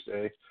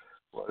Thursday.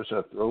 Well, it's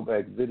a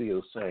throwback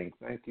video saying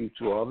thank you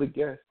to all the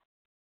guests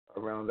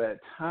around that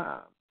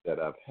time that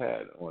I've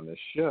had on the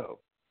show.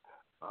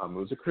 It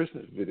was a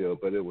Christmas video,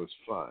 but it was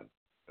fun.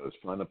 It was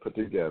fun to put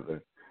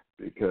together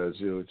because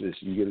you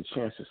get a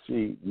chance to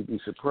see. You'd be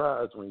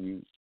surprised when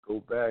you go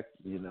back,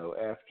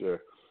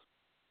 after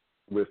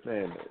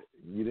within.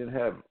 You didn't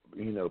have,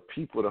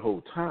 people the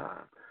whole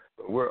time,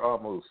 but we're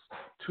almost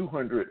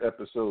 200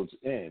 episodes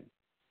in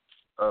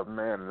of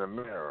Man in the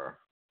Mirror.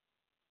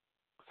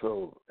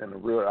 So in the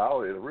real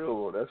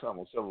world, that's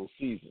almost several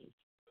seasons.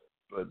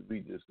 But we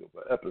just go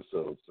by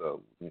episodes.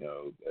 So,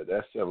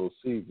 that's several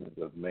seasons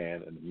of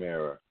Man in the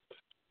Mirror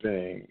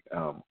being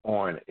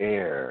on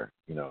air,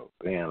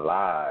 being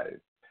live.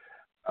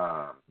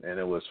 And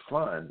it was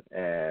fun.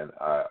 And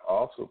I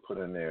also put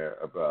in there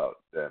about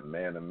that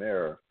Man in the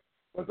Mirror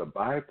was a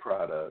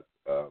byproduct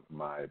of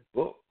my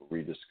book,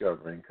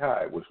 Rediscovering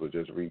Kai, which was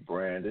just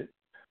rebranded.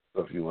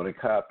 So if you want a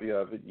copy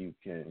of it, you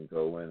can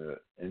go into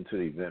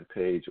the event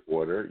page,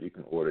 order. You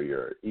can order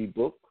your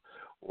ebook,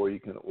 or you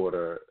can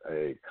order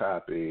a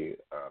copy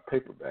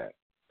paperback.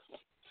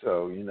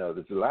 So,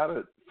 there's a lot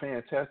of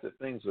fantastic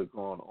things that are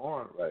going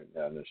on right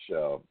now in the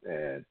show.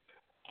 And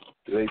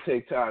do they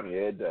take time?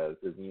 Yeah, it does.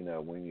 Because,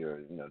 when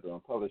you're,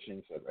 doing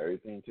publishing stuff,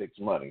 everything takes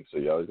money. So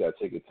you always got to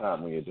take your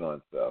time when you're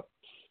doing stuff.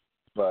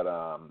 But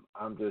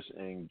I'm just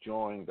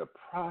enjoying the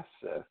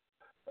process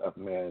of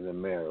Man in the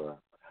Mirror.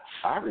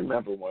 I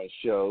remember one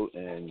show,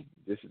 and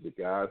this is the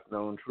God's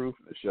known truth,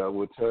 the show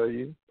will tell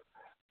you,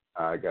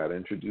 I got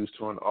introduced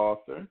to an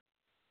author,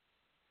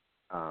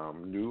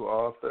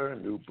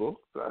 new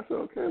book. So I said,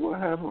 okay, we'll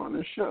have her on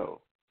the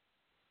show.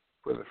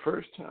 For the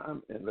first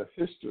time in the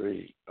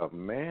history of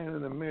Man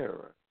in the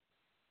Mirror,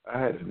 I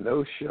had a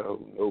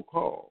no-show,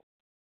 no-call.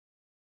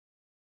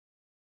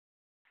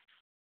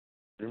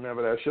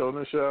 Remember that show on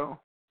the show?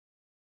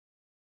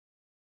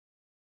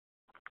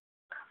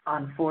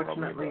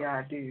 Unfortunately,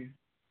 I do.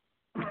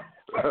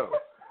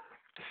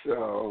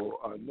 So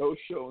no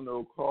show,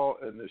 no call,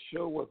 and the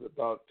show was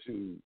about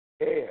to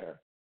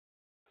air.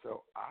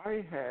 So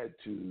I had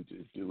to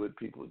just do what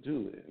people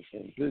do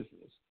in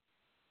business.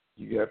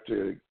 You have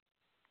to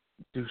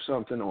do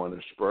something on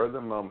the spur of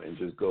the moment and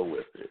just go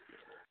with it.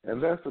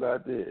 And that's what I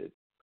did.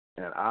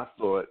 And I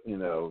thought,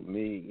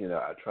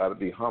 I try to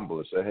be humble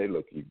and say, hey,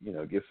 look,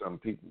 get some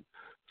people,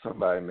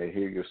 somebody may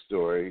hear your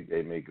story.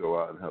 They may go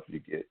out and help you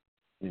get,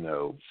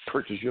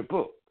 purchase your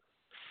book.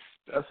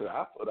 That's what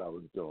I thought I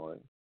was doing.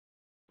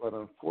 But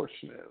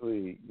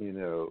unfortunately,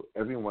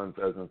 everyone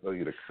doesn't show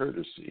you the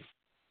courtesy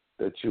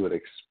that you would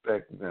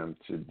expect them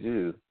to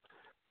do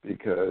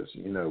because,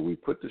 we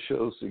put the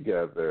shows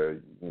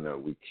together,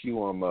 we queue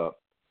them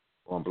up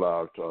on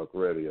Blog Talk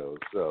Radio.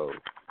 So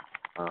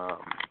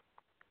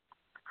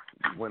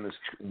when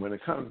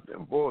it comes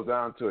and boils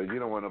down to it, you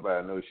don't want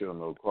nobody no show,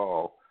 no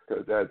call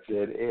because that's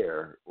dead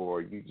air,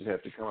 or you just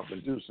have to come up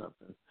and do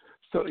something.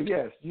 So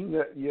yes,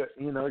 you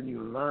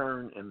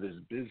learn in this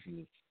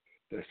business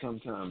that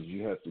sometimes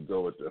you have to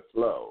go with the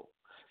flow.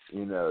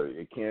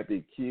 It can't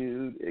be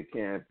cued, it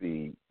can't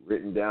be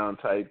written down,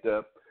 typed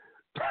up.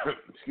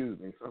 Excuse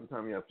me.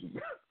 Sometimes you have to.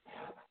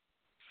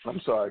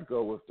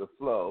 Go with the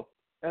flow,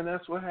 and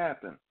that's what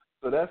happened.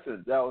 So that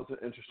was an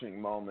interesting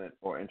moment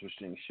or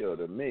interesting show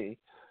to me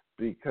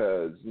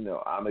because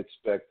I'm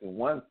expecting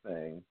one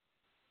thing.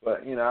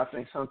 But, I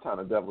think sometimes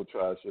the devil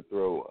tries to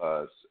throw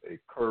us a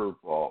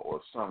curveball or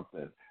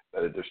something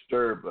that would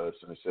disturb us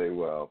and say,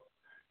 well,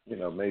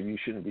 maybe you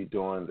shouldn't be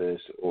doing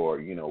this or,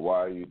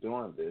 why are you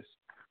doing this?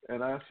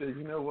 And I said,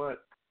 you know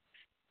what?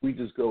 We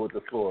just go with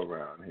the flow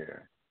around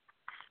here.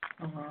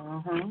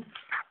 Mm-hmm.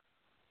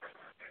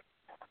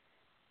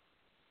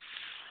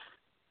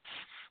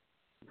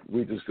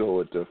 We just go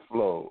with the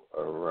flow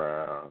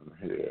around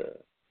here.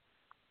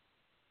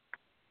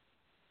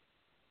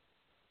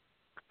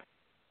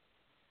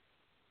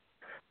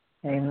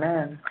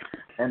 Amen.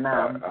 And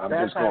I'm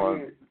that's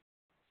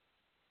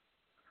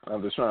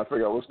I'm just trying to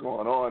figure out what's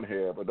going on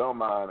here, but don't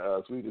mind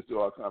us. We just do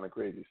all kind of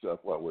crazy stuff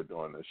while we're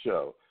doing the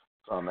show.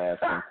 So I'm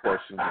asking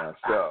questions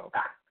myself.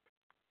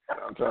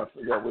 I'm trying to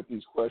figure out what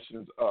these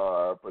questions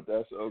are, but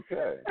that's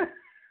okay.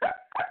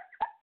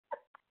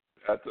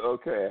 That's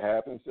okay. It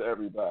happens to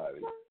everybody.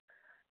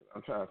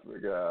 I'm trying to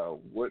figure out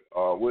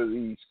where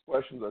these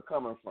questions are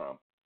coming from.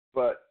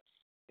 But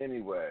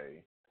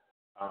anyway,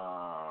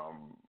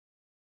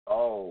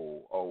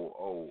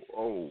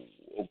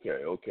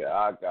 okay,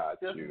 I got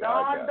just you.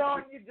 Dawned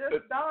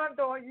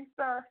on you,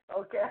 sir.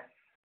 Okay.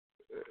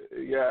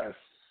 Yes.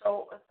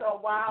 So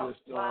while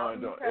Just he's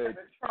having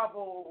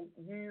trouble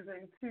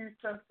using two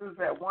senses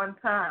at one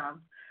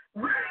time,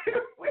 we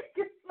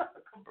can talk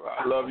about.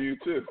 I love you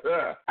too.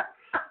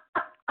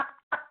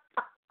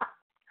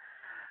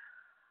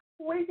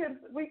 We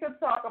can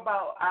talk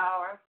about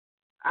our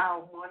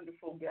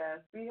wonderful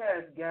guests. We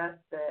have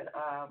guests that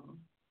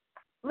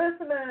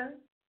listening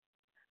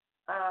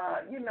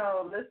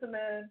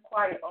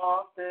quite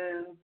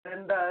often,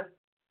 send us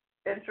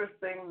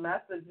interesting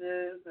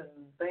messages and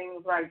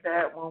things like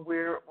that when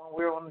we're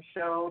on the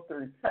show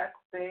through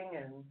texting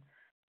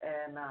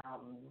and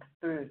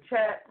through the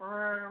chat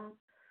room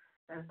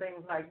and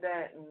things like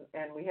that.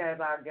 And we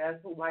have our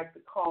guests who like to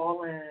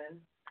call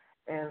in.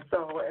 And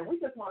we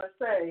just want to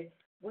say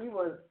we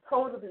would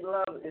totally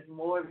love if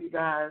more of you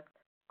guys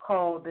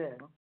called in.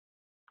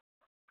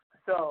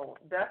 So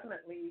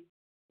definitely,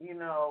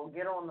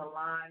 get on the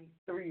line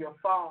through your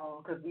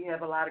phone because we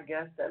have a lot of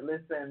guests that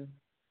listen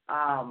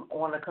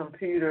on a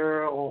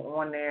computer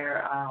or on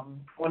their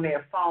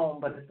phone,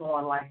 but it's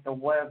on like the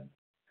web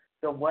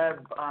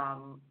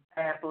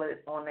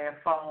tablet on their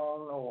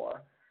phone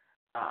or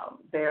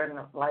they're in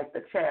like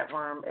the chat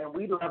room, and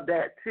we love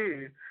that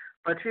too.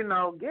 But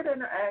get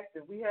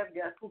interactive. We have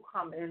guests who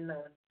come in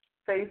the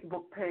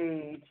Facebook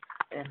page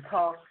and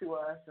talk to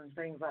us and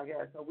things like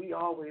that. So we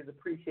always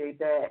appreciate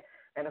that.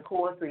 And of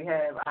course, we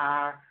have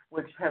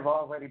which have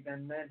already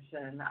been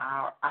mentioned,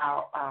 our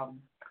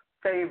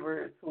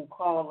favorites who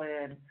call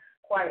in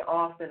quite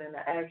often, and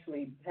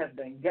actually have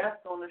been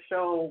guests on the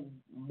show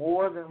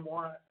more than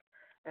once,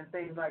 and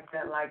things like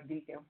that, like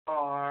Deacon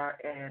Farr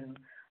and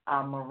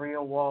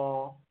Maria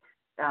Wall.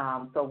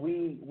 So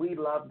we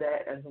love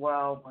that as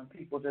well, when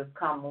people just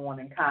come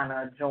on and kind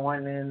of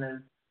join in as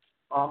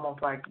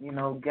almost like,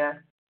 guest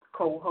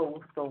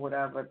co-host or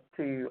whatever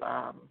to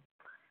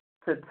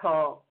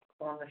talk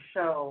on the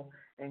show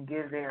and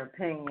give their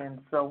opinions.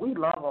 So we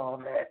love all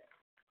that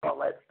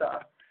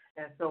stuff,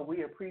 and so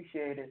we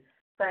appreciate it.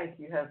 Thank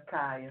you,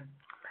 Hezekiah.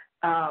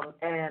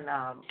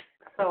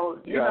 So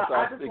you gotta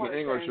stop speaking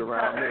English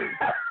around me.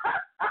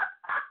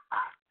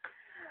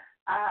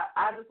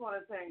 I just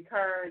wanted to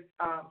encourage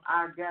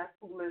our guests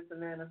who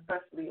listen in,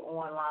 especially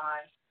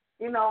online.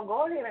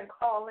 Go ahead and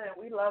call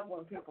in. We love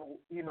when people,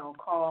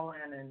 call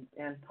in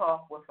and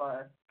talk with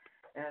us.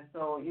 And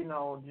so,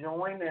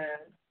 join in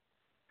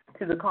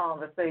to the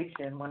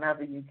conversation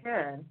whenever you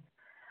can.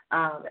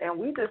 And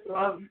we just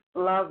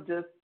love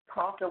just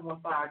talking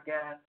with our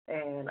guests.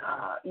 And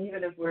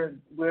even if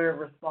we're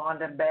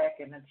responding back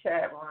in the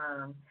chat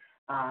room,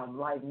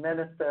 like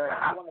Minister,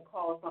 I want to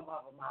call some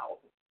of them out.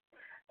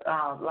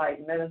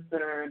 Like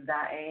Minister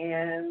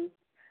Diane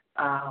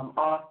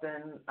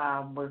often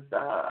was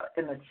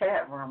in the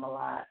chat room a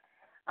lot.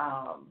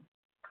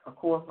 Of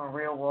course,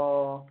 Maria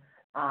Wall,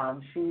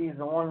 she's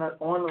on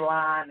the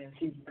line, and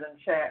she's in the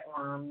chat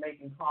room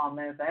making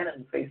comments, and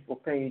in the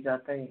Facebook page, I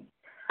think.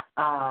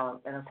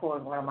 And of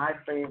course, one of my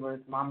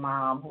favorites, my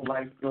mom, who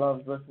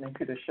loves listening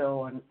to the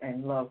show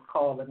and loves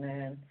calling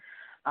in.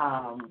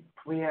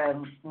 We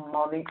have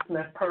Monique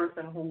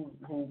Smith-Person, who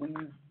we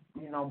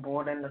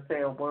brought in to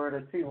say a word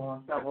or two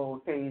on several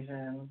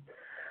occasions.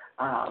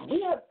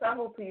 We have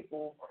several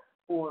people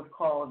who have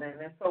called in,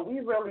 and so we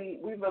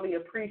really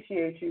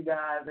appreciate you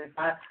guys.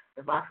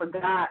 If I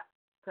forgot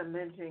to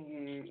mention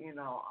you,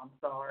 I'm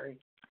sorry.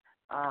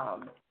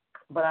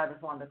 But I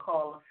just wanted to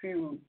call a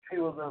few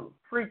of the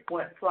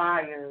frequent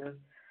flyers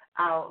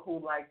out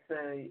who like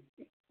to,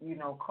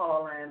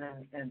 call in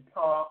and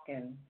talk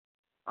and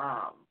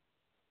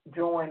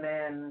join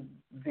in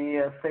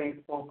via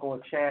Facebook or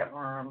chat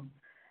room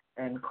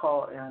and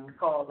call in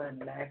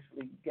and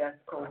actually guest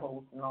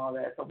co-host and all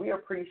that. So we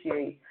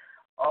appreciate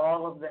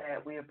all of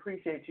that. We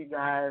appreciate you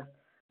guys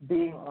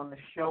being on the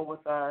show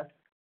with us,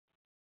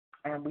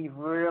 and we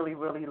really,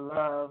 really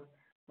love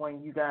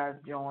when you guys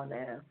join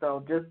in.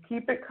 So just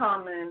keep it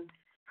coming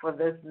for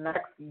this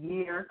next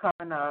year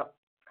coming up,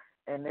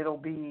 and it'll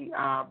be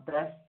our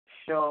best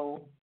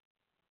show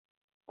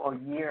or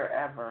year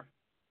ever.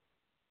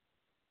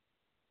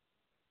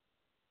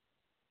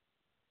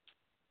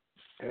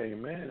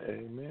 Amen,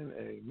 amen,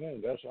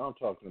 amen. That's what I'm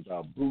talking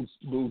about. Boost,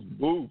 boost,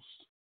 boost.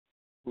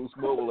 Boost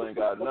Mobile ain't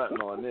got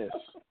nothing on this.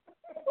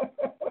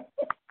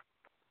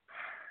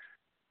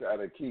 Got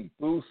to keep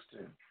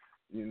boosting.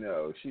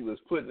 She was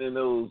putting in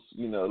those,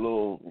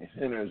 little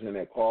hinters in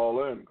there.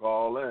 Call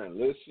in,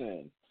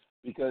 listen.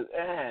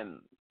 And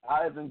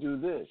I even do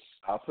this.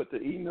 I'll put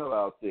the email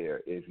out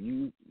there. If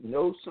you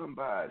know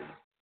somebody,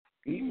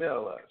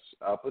 email us.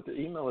 I'll put the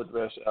email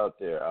address out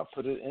there. I'll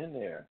put it in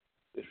there.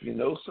 If you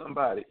know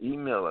somebody,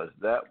 email us.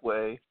 That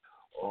way,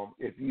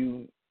 if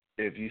you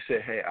say,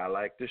 hey, I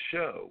like the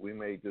show, we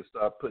may just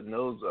start putting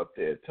those up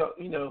there.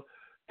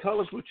 Tell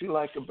us what you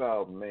like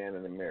about Man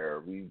in the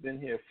Mirror. We've been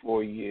here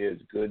 4 years,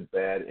 good,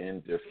 bad,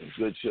 indifferent,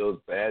 good shows,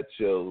 bad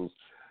shows.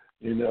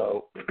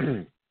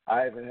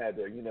 I even had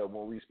to,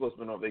 when we were supposed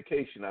to be on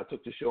vacation, I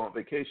took the show on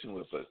vacation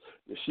with us.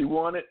 Did she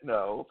want it?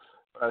 No.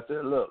 I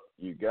said, look,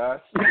 you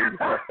got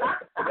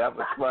that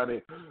was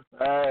funny.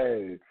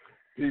 Hey,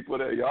 people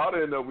that y'all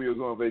didn't know we was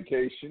on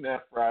vacation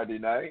that Friday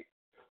night,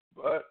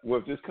 but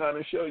with this kind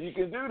of show, you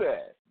can do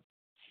that.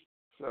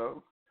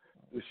 So,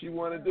 does she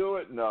want to do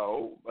it?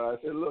 No. But I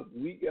said, look,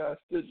 we got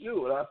to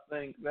do it. I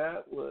think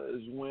that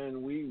was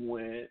when we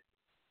went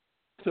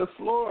to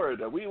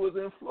Florida. We was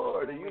in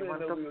Florida. You didn't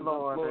know we was in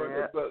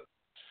Florida, but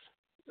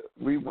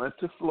we went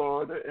to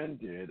Florida and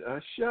did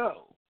a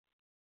show.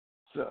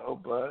 So,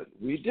 but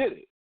we did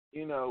it.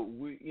 These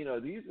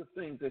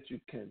are things that you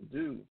can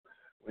do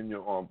when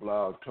you're on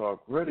Blog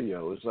Talk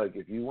Radio. It's like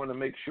if you want to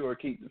make sure,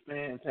 keep the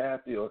fans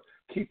happy or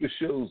keep the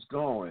shows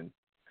going,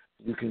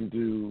 you can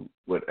do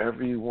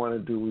whatever you want to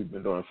do. We've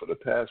been doing it for the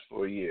past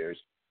 4 years.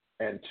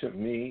 And to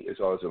me,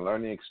 it's always a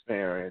learning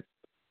experience.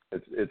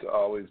 It's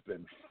always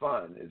been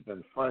fun. It's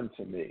been fun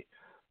to me,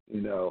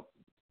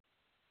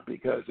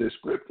 because it's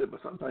scripted,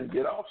 but sometimes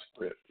you get off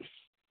script.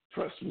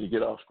 Trust me, you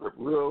get off script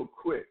real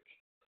quick,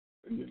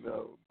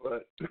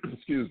 But,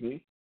 excuse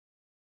me.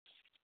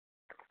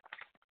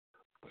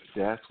 But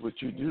that's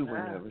what you do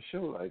when you have a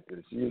show like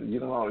this. You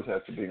don't always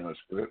have to be on a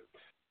script.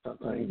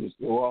 Sometimes you just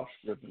go off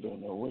script and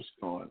don't know what's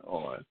going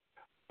on.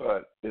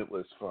 But it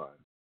was fun.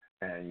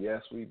 And,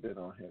 yes, we've been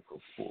on here for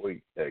 4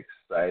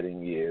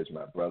 exciting years.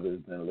 My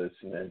brother's been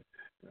listening.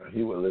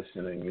 He was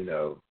listening,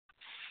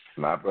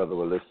 My brother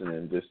was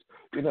listening. Just,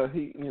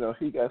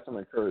 he got some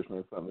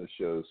encouragement from the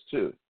shows,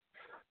 too.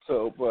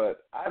 So,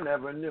 but I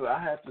never knew. I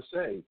have to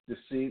say, the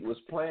seed was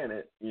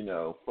planted,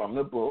 from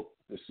the book.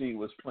 The seed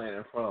was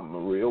planted from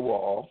Maria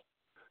Wall,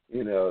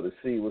 the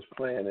seed was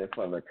planted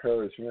from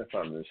encouragement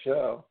from the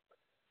show,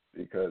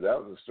 because that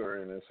was a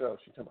story in itself.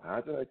 She told me,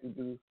 how'd you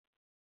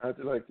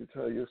like to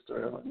tell your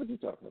story? I'm like, what are you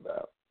talking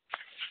about?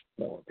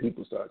 When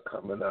people start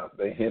coming up,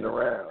 they hint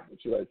around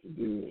what you like to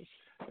do,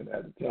 and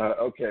at the time,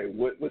 okay,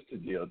 what's the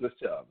deal? Just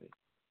tell me.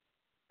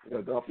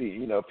 Don't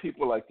be,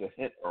 people like to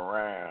hint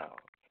around,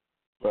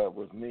 but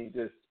with me,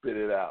 just spit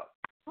it out.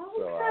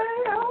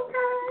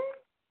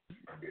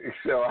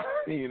 So,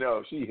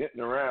 she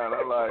hitting around.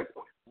 I'm like,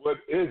 what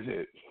is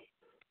it?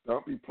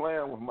 Don't be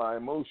playing with my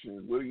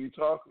emotions. What are you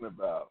talking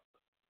about?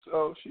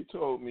 So she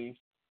told me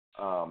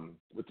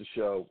with the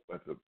show,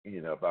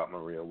 about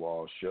Maria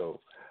Wall's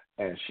show,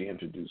 and she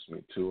introduced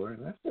me to her,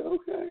 and I said,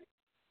 okay.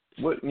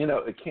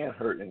 It can't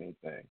hurt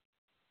anything.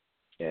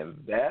 And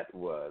that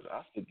was,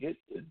 I forget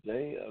the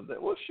day of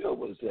that. What show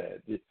was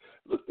that?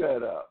 Look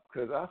that up,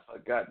 because I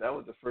forgot. That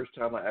was the first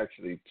time I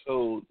actually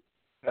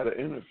had an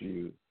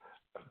interview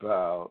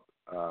about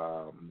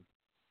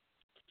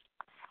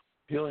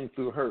healing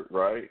through hurt,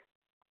 right?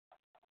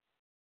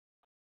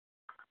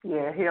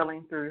 Yeah,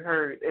 healing through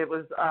hurt. It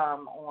was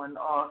on.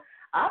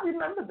 I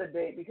remember the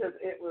date because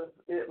it was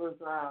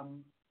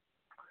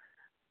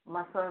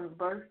my son's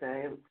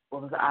birthday. It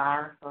was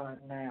our son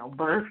now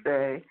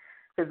birthday.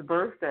 His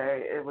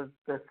birthday. It was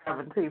the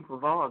 17th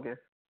of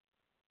August.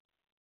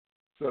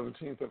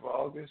 17th of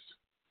August.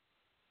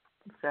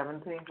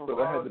 17th of so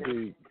that August. Had to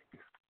be.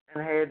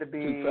 And it had to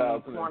be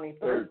 2013.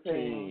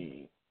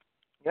 2013.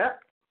 Yep. That's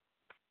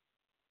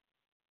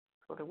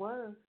what it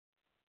was.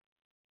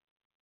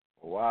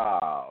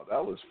 Wow,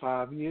 that was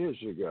 5 years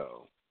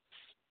ago.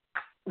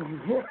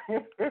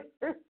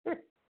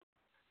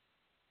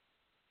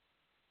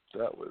 That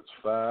was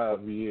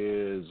 5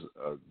 years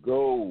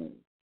ago.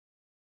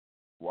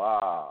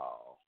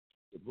 Wow.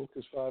 The book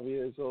is 5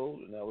 years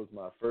old, and that was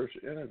my first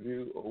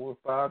interview over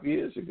 5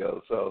 years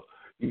ago. So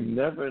you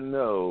never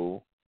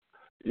know.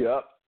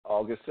 Yep,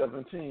 August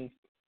 17th,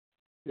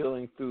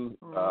 Healing Through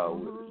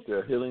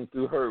the Healing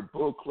Through Her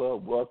Book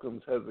Club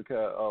welcomes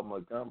Hezekiah L.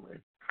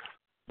 Montgomery.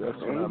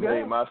 That's when I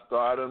made my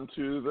stardom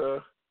to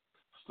the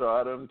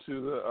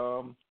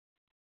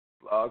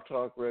Blog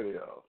Talk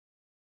Radio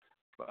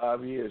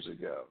 5 years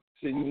ago.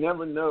 See, you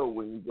never know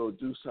when you go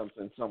do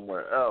something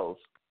somewhere else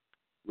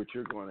what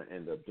you're going to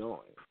end up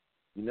doing.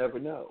 You never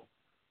know.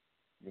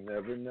 You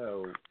never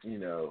know,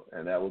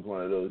 and that was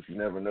one of those you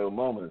never know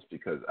moments,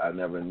 because I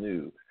never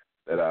knew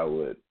that I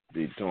would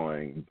be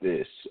doing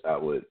this. I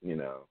would,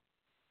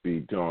 be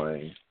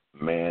doing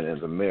Man in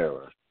the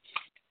Mirror.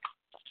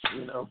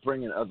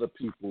 Bringing other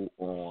people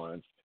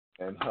on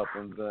and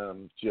helping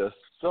them just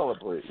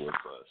celebrate with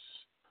us.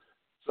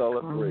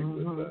 Celebrate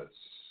with us.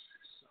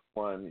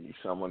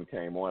 Someone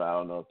came on, I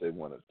don't know if they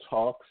want to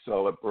talk,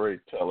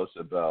 celebrate, tell us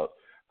about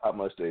how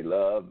much they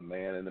love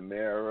Man in the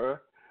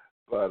Mirror.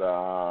 But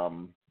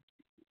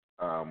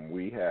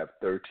we have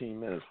 13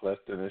 minutes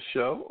left in the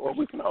show, or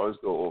we can always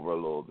go over a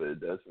little bit.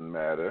 It doesn't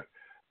matter.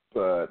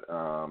 But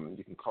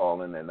you can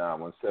call in at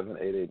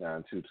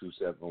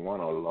 917-889-2271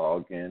 or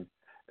log in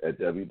at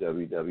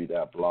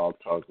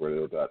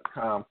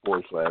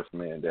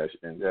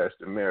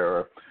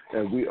www.blogtalkradio.com/man-in-the-mirror.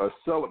 And we are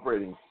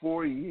celebrating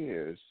 4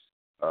 years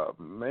of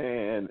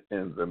Man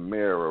in the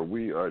Mirror.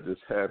 We are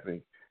just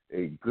having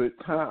a good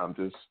time,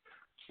 just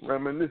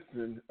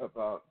reminiscing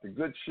about the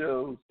good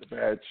shows, the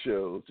bad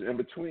shows, the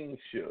in-between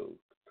shows,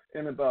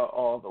 and about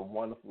all the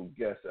wonderful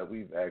guests that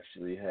we've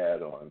actually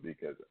had on,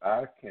 because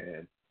I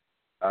can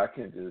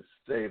just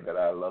say that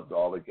I loved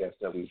all the guests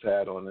that we've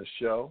had on this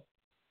show.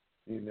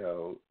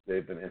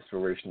 They've been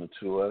inspirational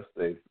to us.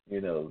 They've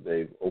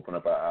opened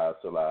up our eyes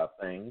to a lot of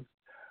things.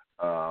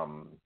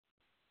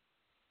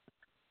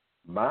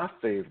 My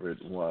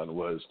favorite one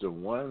was the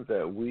one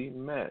that we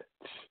met.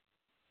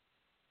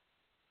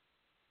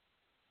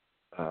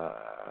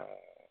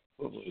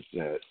 What was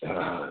that?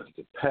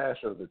 The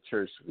pastor of the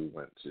church we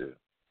went to.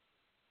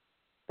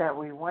 That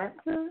we went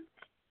to?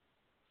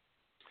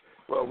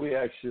 Well, we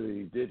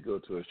actually did go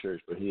to a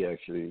church, but he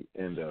actually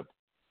ended up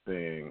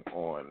being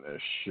on the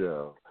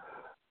show.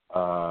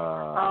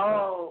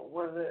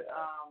 Was it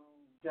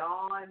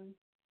John?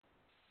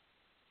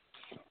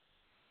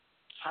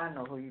 I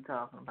know who you're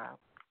talking about.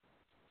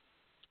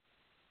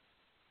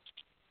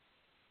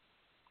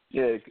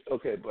 Yeah,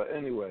 okay, but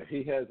anyway,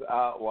 he has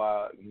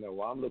while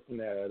I'm looking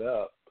it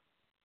up,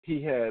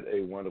 he had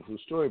a wonderful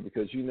story,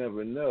 because you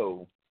never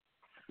know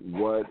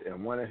what,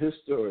 and one of his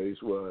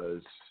stories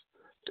was,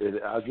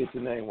 I'll get the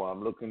name while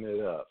I'm looking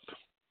it up.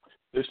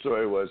 His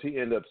story was he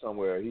ended up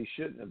somewhere he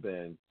shouldn't have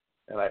been,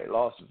 in like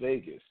Las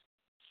Vegas,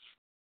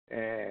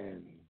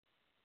 and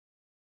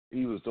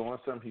he was doing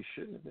something he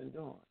shouldn't have been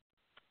doing.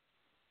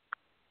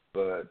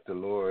 But the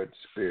Lord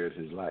spared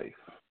his life.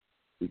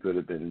 He could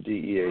have been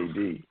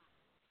DEAD,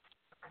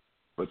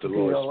 but the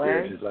Lord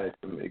spared his life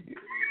to make it.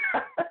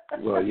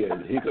 Well, yeah,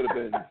 he could have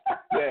been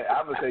dead.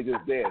 I would say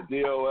just dead.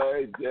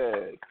 DOA,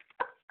 dead.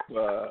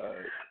 But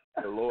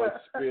the Lord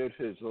spared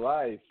his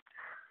life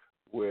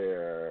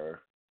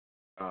where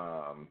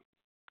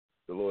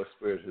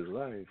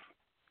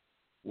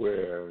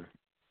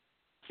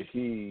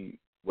he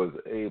was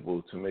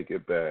able to make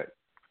it back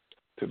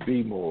to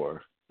be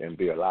more and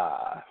be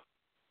alive.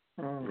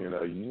 You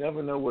know, you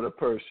never know what a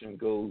person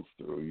goes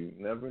through. You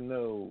never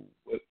know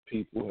what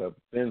people have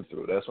been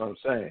through. That's what I'm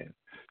saying.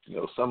 You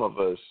know, some of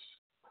us,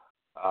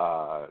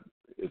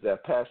 is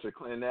that Pastor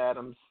Clinton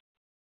Adams?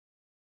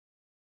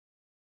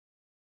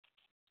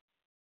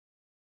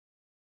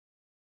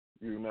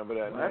 You remember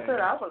that name? I said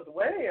I was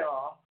way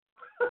off.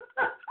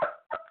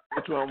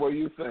 Which one were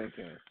you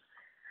thinking?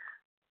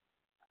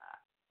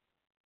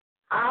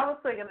 I was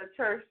thinking the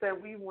church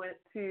that we went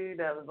to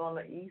that was on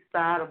the east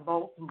side of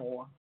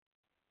Baltimore.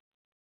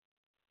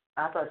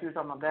 I thought you were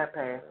talking about that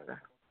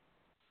pastor.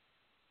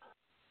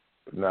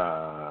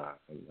 Nah.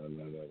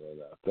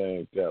 I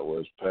think that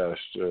was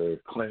Pastor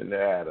Clinton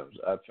Adams.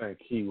 I think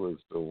he was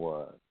the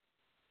one.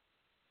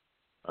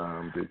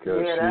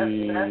 Because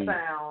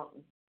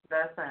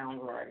that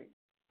sounds right.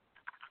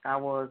 I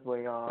was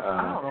way off.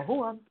 I don't know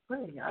who I'm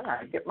saying. I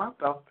gotta get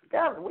myself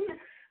together. We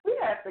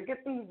have to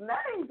get these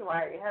names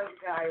right,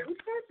 guys. We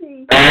can't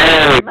be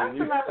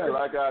messing up.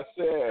 Like I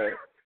said,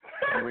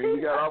 I mean,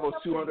 you got almost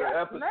 200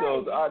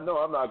 episodes. I know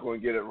I'm not going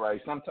to get it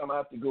right. Sometimes I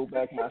have to go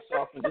back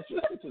myself and just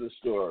listen to the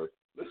story,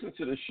 listen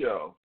to the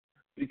show,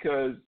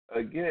 because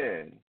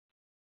again,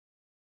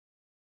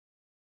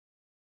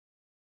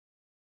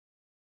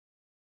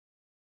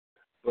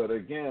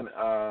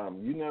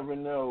 you never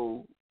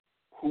know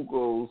who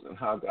goes and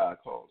how God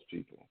calls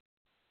people.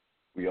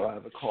 We all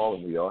have a call,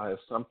 and we all have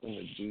something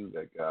to do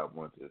that God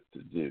wants us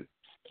to do.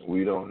 And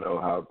we don't know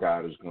how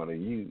God is going to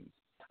use.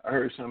 I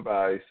heard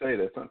somebody say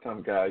that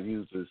sometimes God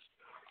uses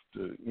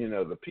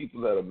the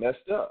people that are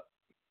messed up.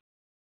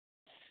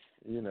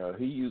 You know,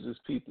 he uses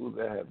people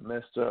that have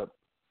messed up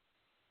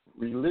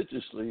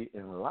religiously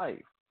in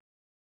life,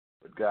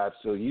 but God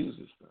still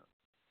uses them.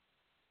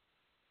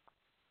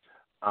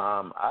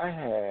 I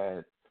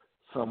had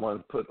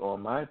someone put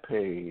on my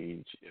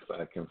page, if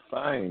I can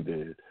find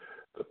it,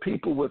 the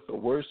people with the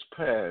worst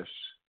past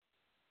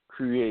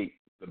create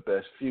the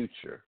best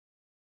future.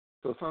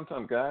 So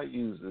sometimes God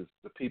uses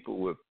the people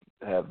who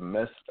have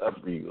messed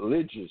up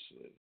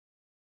religiously,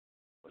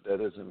 but that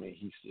doesn't mean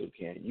he still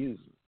can't use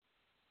them.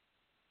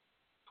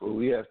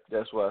 So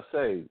that's why I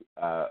say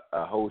our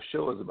whole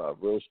show is about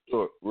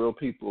real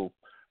people,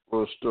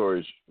 real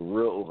stories,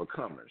 real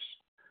overcomers.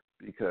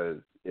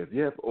 Because if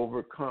you have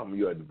overcome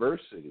your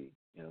adversity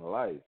in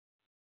life,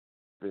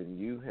 then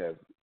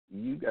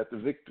you got the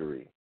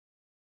victory.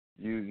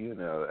 You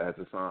know, as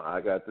a song,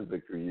 I got the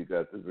victory, you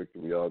got the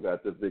victory, we all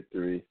got the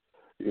victory.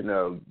 You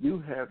know,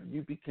 you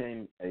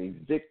became a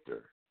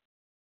victor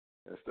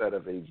instead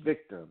of a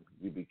victim.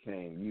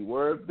 You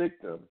were a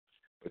victim,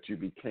 but you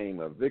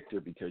became a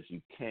victor because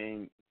you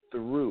came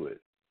through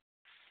it.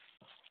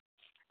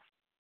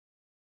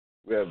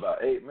 We have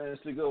about 8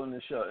 minutes to go in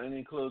the show.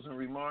 Any closing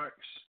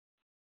remarks?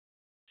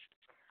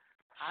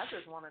 I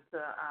just wanted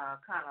to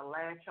kind of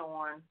latch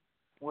on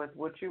with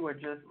what you were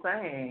just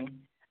saying,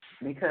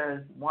 because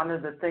one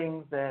of the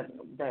things that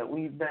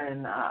we've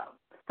been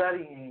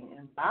studying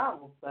in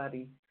Bible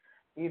study,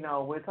 you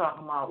know, we're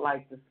talking about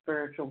like the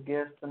spiritual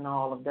gifts and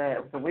all of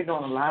that. So we're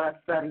doing a lot of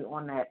study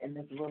on that, and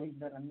it's really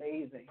been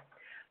amazing.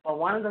 But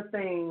one of the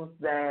things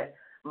that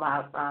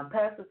my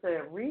pastor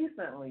said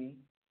recently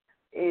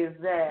is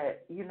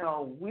that, you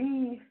know,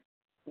 we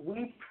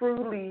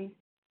truly,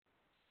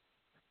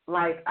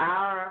 like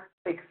our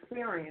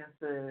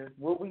experiences,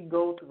 what we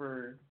go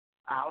through,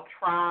 our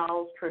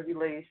trials,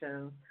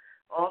 tribulations,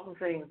 all the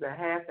things that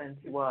happen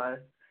to us,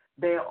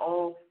 they're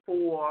all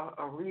for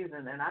a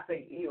reason. And I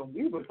think,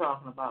 we were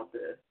talking about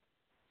this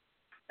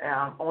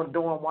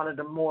during one of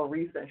the more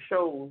recent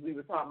shows. We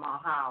were talking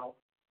about how,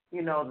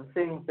 you know, the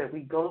things that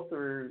we go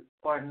through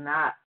are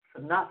not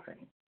for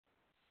nothing.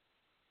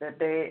 That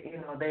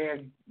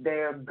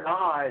their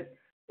God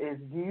is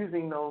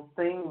using those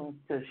things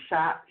to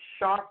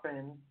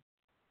sharpen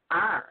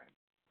iron,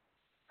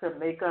 to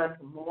make us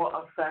more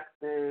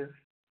effective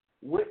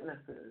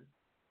witnesses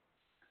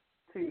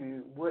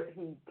to what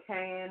he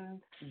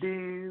can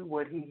do,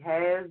 what he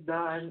has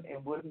done,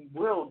 and what he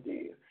will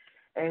do.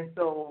 And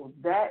so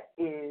that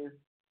is,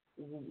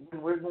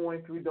 when we're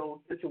going through those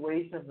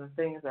situations and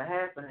things that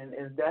happen,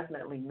 is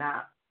definitely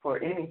not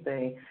for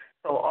anything.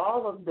 So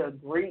all of the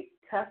great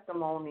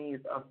testimonies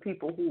of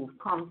people who have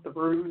come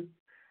through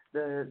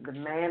the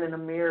man in the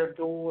mirror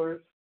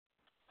doors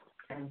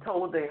and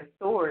told their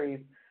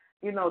stories,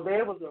 you know,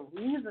 there was a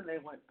reason they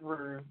went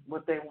through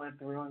what they went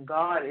through, and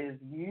God is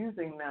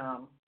using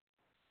them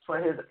for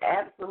his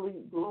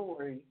absolute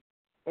glory,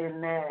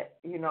 in that,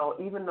 you know,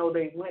 even though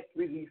they went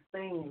through these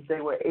things, they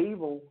were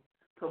able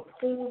to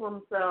pull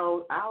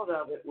themselves out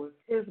of it with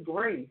his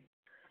grace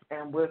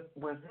and with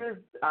his,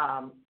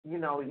 you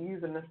know,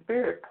 using the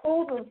Spirit,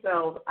 pull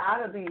themselves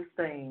out of these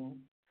things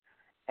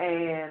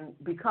and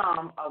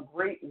become a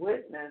great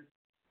witness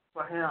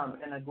for him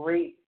and a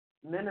great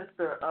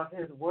minister of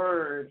his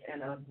word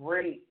and a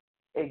great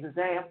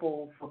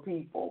example for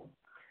people.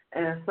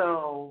 And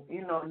so,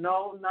 you know,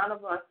 no, none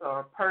of us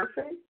are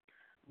perfect,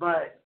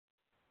 but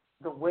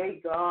the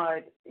way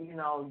God, you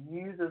know,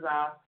 uses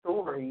our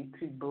story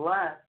to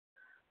bless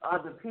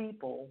other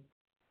people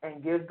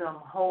and give them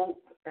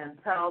hope and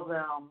tell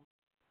them,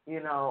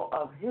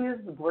 of his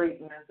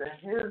greatness and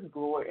his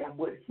glory and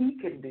what he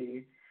can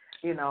do,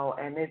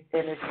 and if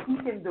he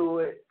can do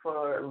it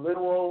for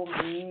little old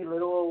me,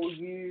 little old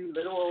you,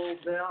 little old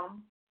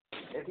them,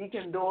 if he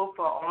can do it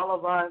for all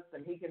of us,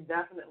 then he can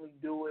definitely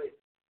do it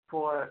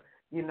for,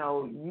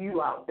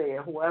 you out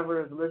there,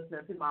 whoever is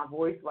listening to my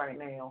voice right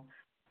now,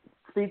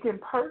 speaking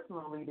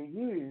personally to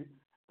you,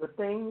 the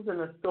things and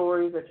the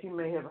stories that you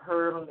may have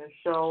heard on this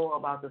show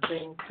about the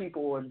things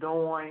people are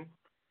doing,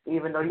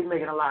 even though you're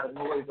making a lot of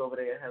noise over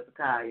there,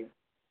 Hezekiah,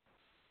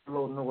 a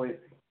little noisy.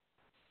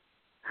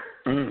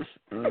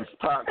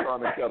 Pot's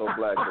on the kettle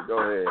black, but go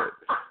ahead.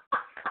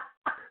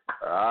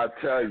 I'll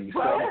tell you,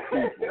 some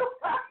people.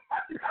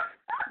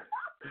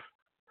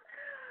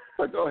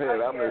 But go ahead,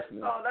 I'm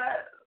listening.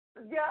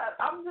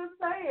 I'm just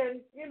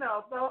saying,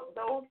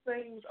 those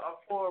things are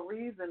for a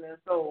reason, and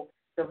so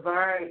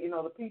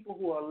the people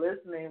who are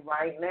listening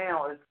right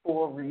now is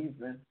for a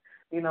reason.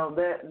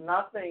 That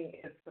nothing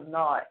is for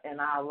naught in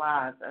our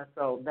lives, and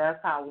so that's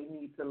how we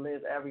need to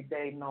live every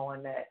day,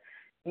 knowing that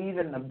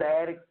even the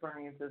bad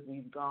experiences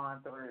we've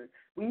gone through.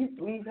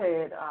 We've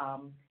had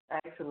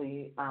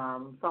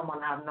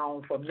someone I've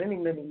known for many,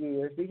 many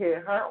years. We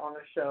had her on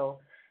the show,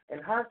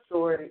 and her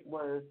story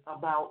was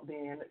about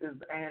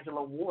is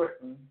Angela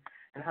Wharton,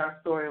 and her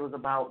story was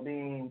about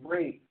being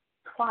raped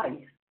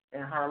twice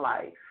in her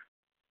life,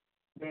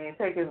 being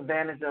taken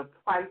advantage of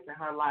twice in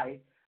her life,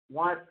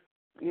 once,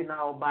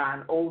 by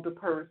an older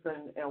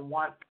person and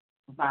once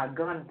by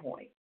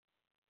gunpoint.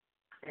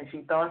 And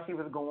she thought she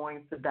was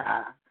going to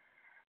die.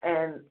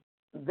 And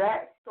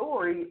that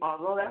story,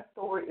 although that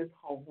story is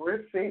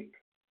horrific,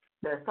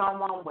 that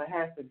someone would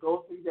have to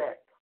go through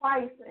that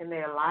twice in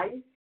their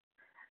life,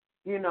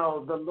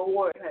 the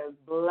Lord has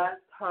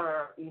blessed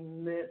her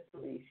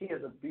immensely. She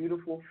has a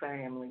beautiful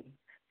family.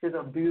 She has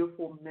a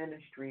beautiful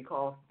ministry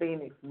called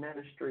Phoenix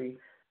Ministry,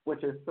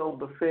 which is so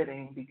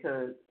befitting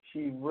because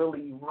she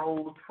really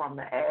rose from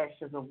the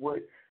ashes of what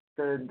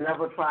the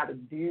devil tried to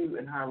do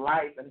in her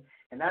life.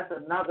 And that's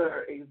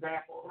another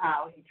example of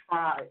how he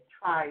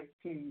tries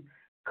to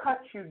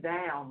cut you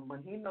down.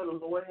 When he knows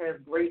the Lord has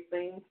great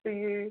things for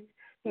you,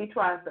 he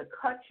tries to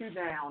cut you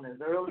down as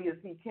early as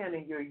he can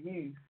in your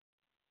youth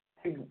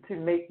to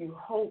make you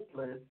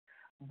hopeless.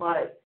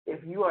 But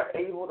if you are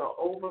able to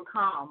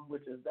overcome,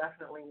 which is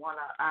definitely one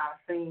of our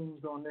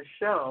themes on this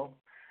show,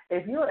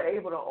 if you are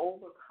able to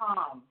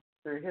overcome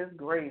through his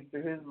grace,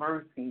 through his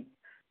mercy,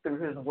 through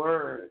his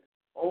word,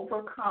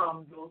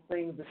 overcome those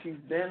things that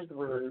you've been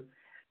through,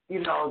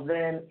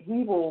 then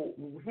he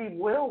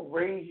will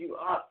raise you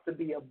up to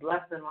be a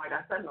blessing, like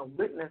I said, and a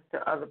witness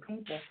to other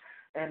people.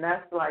 And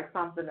that's like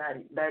something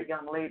that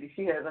young lady,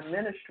 she has a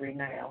ministry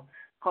now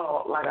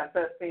called, like I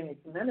said, Phoenix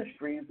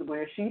Ministries,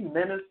 where she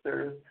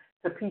ministers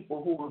to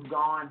people who have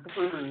gone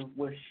through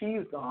what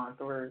she's gone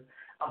through,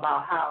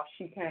 about how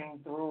she came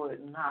through it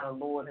and how the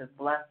Lord has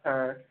blessed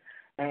her.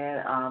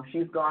 And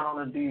she's gone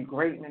on to do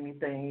great many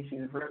things.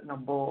 She's written a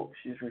book.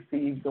 She's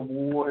received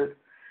awards.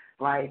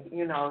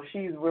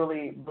 She's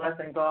really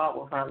blessing God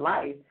with her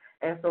life.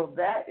 And so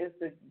that's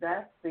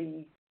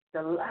the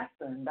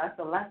lesson. That's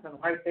the lesson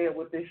right there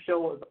what this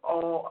show is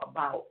all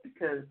about,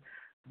 because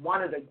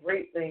one of the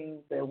great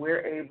things that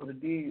we're able to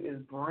do is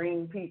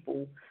bring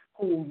people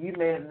who you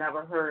may have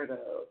never heard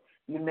of.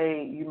 You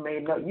may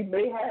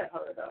have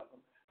heard of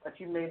them, but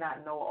you may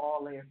not know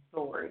all their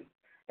story.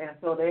 And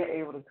so they're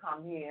able to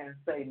come here and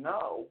say,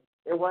 no,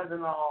 it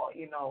wasn't all,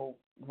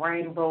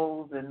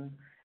 rainbows and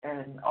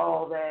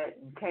all that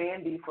and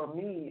candy for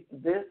me.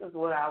 This is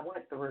what I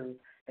went through,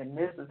 and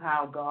this is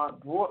how God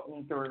brought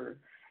me through.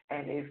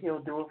 And if he'll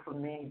do it for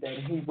me,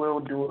 then he will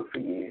do it for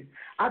you.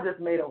 I just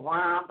made a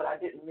rhyme, but I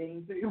didn't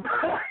mean to.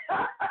 But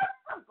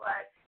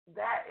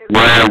that is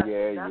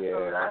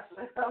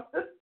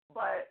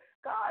But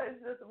God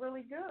is just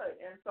really good.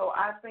 And so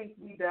I think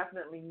we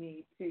definitely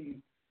need to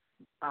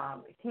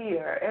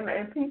hear.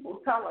 And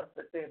people tell us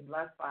that they're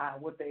blessed by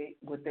what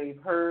they've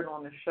heard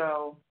on the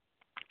show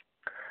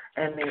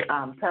and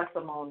the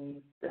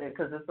testimonies,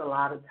 because there's a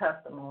lot of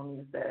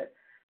testimonies that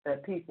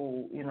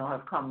people,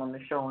 have come on the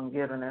show and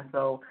given. And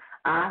so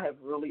I have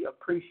really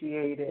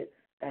appreciated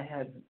and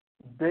have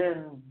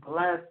been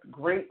blessed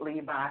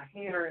greatly by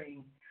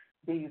hearing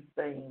these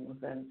things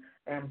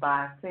and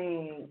by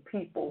seeing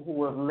people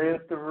who have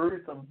lived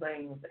through some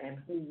things and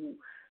who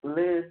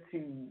live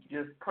to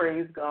just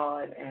praise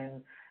God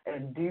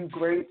and do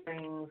great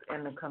things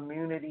in the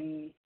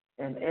community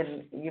and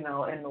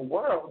in the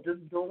world,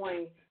 just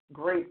doing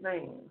great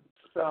things.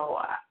 So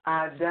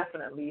I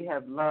definitely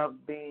have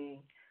loved being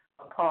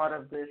a part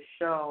of this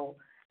show,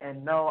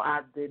 and no,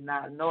 I did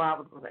not know I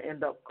was going to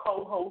end up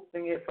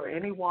co-hosting it. For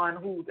anyone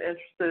who's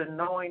interested in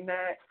knowing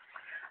that,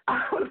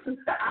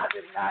 I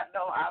did not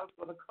know I was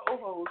going to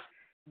co-host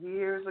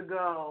years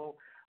ago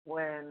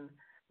when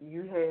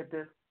you had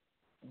this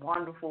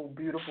wonderful,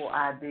 beautiful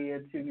idea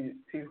to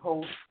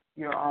host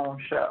your own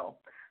show.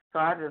 So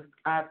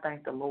I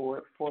thank the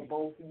Lord for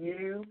both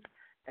you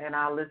and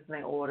our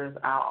listening orders,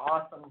 our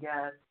awesome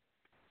guests,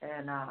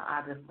 And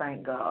I just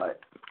thank God.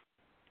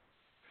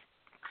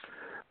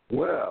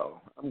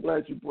 Well, I'm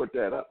glad you brought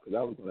that up because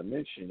I was going to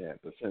mention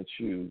that, but since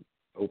you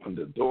opened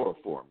the door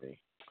for me,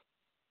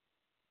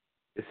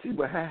 you see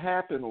what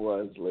happened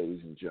was,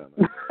 ladies and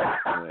gentlemen,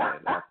 and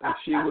I think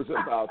she was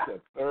about the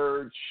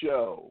third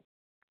show.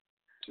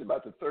 She's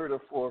about the third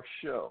or fourth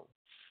show,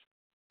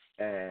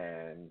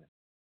 and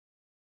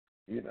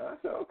I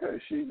said, okay,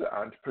 she's an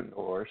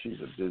entrepreneur,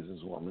 she's a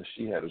businesswoman.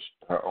 She had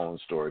her own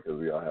story because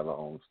we all have our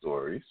own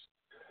stories.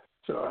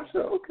 So I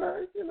said,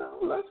 okay,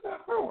 let's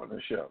have her on the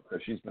show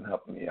because she's been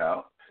helping me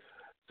out.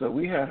 So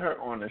we had her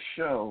on the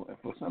show, and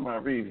for some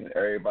odd reason,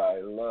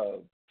 everybody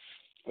loved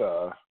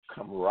the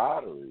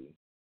camaraderie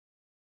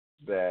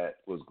that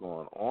was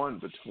going on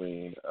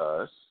between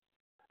us.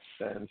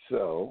 And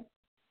so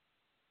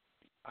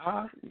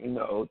I,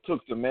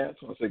 took the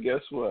mantle and said,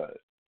 guess what?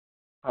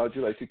 How'd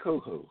you like to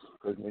co-host?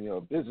 Because when you're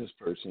a business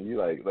person,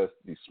 you let's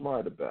be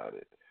smart about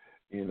it.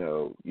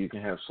 You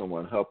can have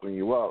someone helping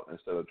you out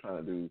instead of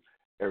trying to do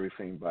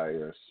everything by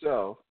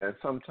yourself. And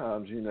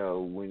sometimes,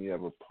 when you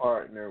have a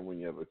partner, when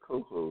you have a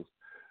co-host,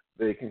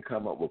 they can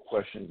come up with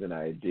questions and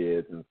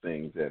ideas and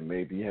things that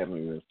maybe you haven't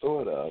even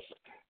thought of.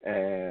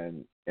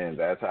 And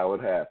that's how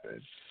it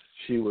happened.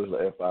 She was,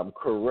 if I'm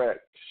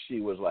correct, she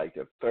was like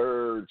the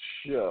third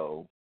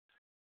show.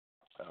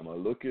 I'm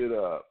going to look it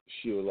up.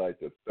 She was like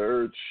the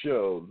third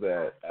show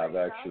that I've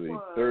actually,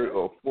 third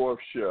or fourth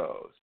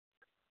shows.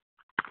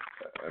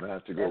 And I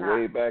have to go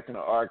way back in the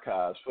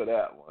archives for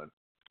that one.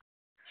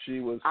 She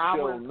was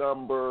show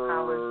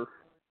number.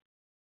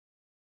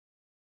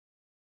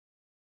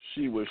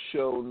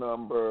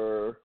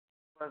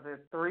 Was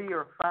it 3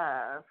 or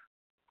 5?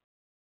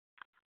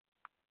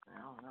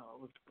 I don't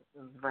know. It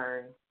was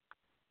very.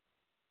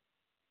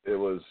 It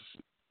was.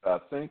 I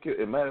think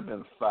it might have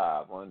been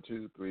 5. 1,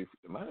 2, 3. It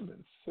might have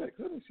been 6.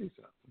 Let me see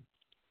something.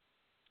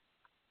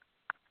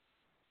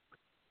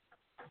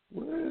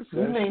 Where is that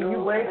You mean show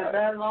you waited at?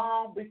 that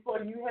long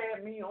before you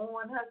had me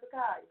on,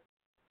 Hezekiah?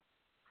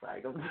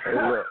 Like, hey,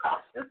 look.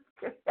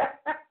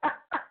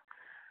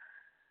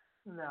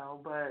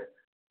 No, but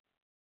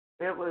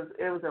it was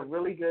a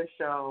really good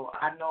show.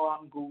 I know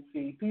I'm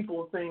goofy.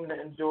 People seem to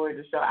enjoy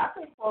the show. I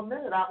think for a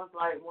minute I was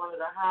like one of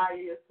the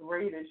highest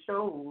rated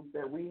shows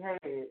that we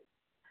had.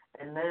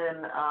 And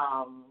then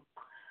I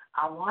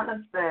want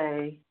to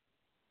say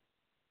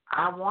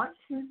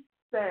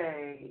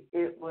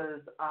it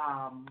was,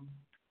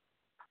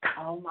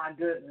 oh my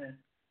goodness.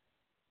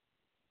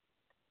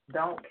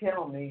 Don't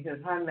kill me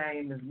because her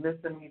name is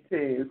missing me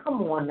too.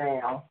 Come on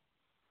now.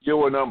 You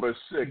were number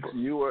 6.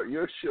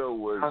 Your show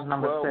was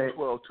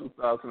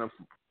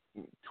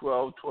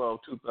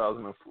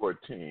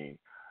 12/12/2014.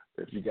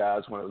 If you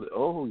guys want to,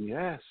 oh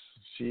yes,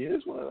 she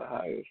is one of the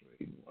highest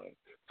rated ones.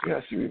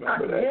 Yes, she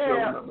remember that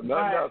show number.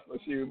 Nothing else, but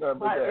she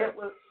remembered that. It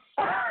was,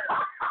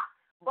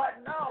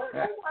 but no, who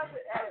was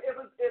it? It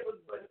was.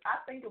 I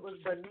think it was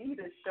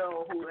Benita's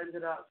show who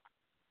ended up,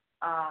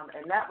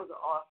 and that was an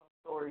awesome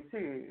story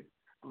too.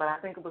 But I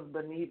think it was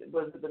Benita.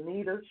 Was it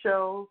Benita's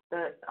show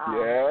that?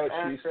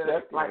 She's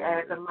second. Like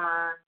after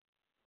mine.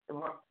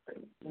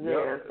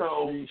 Yeah.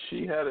 So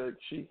she had a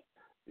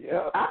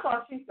Yeah. I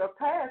thought she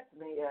surpassed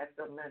me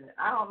after a minute.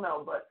 I don't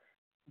know, but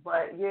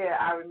yeah,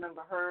 I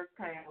remember hers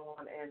came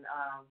on, and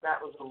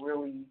that was a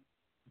really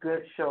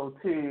good show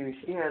too.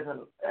 She has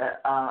an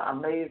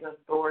amazing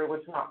story,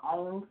 which is her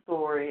own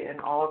story, and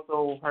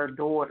also her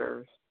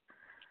daughter's.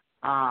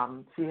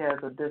 She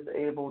has a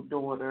disabled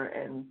daughter,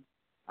 and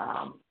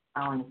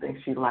I don't think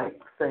she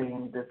likes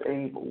saying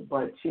disabled,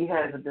 but she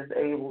has a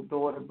disabled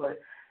daughter,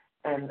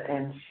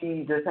 and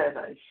she just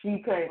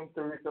she came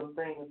through some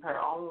things her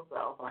own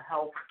self, a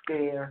health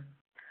scare,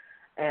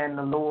 and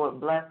the Lord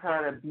blessed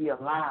her to be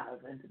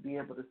alive and to be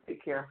able to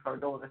take care of her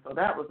daughter. So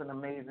that was an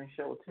amazing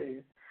show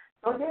too.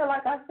 So yeah,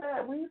 like I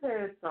said, we've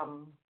had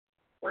some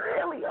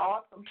really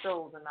awesome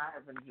shows, and I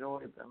have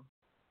enjoyed them.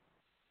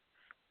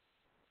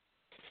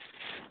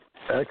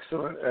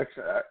 Excellent.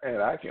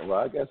 And I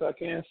guess I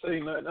can't say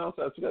nothing else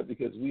after that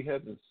because we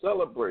have been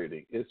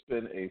celebrating. It's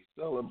been a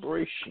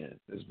celebration.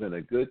 It's been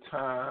a good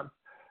time,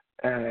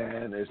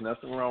 and there's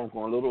nothing wrong with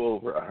going a little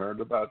over. I heard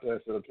about that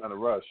instead of trying to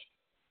rush.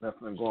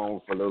 Nothing going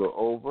for a little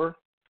over.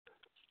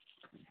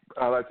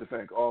 I'd like to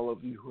thank all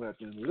of you who have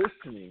been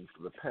listening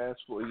for the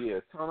past 4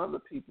 years, telling other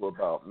people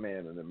about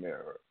Man in the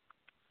Mirror,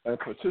 and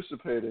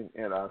participating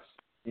in our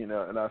in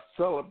our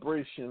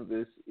celebration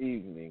this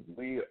evening.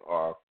 We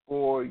are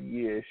 4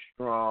 years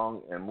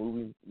strong and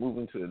moving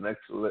to the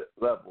next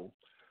level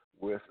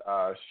with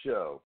our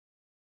show.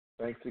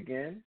 Thanks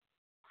again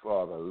for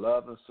all the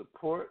love and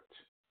support,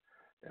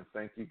 and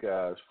thank you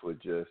guys for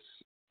just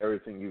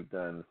everything you've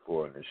done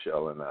for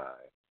Nichelle and I.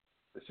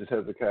 This is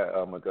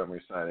Hezekiah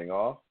Montgomery signing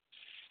off,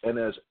 and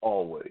as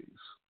always,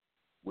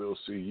 we'll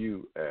see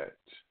you at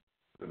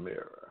the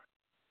Mirror.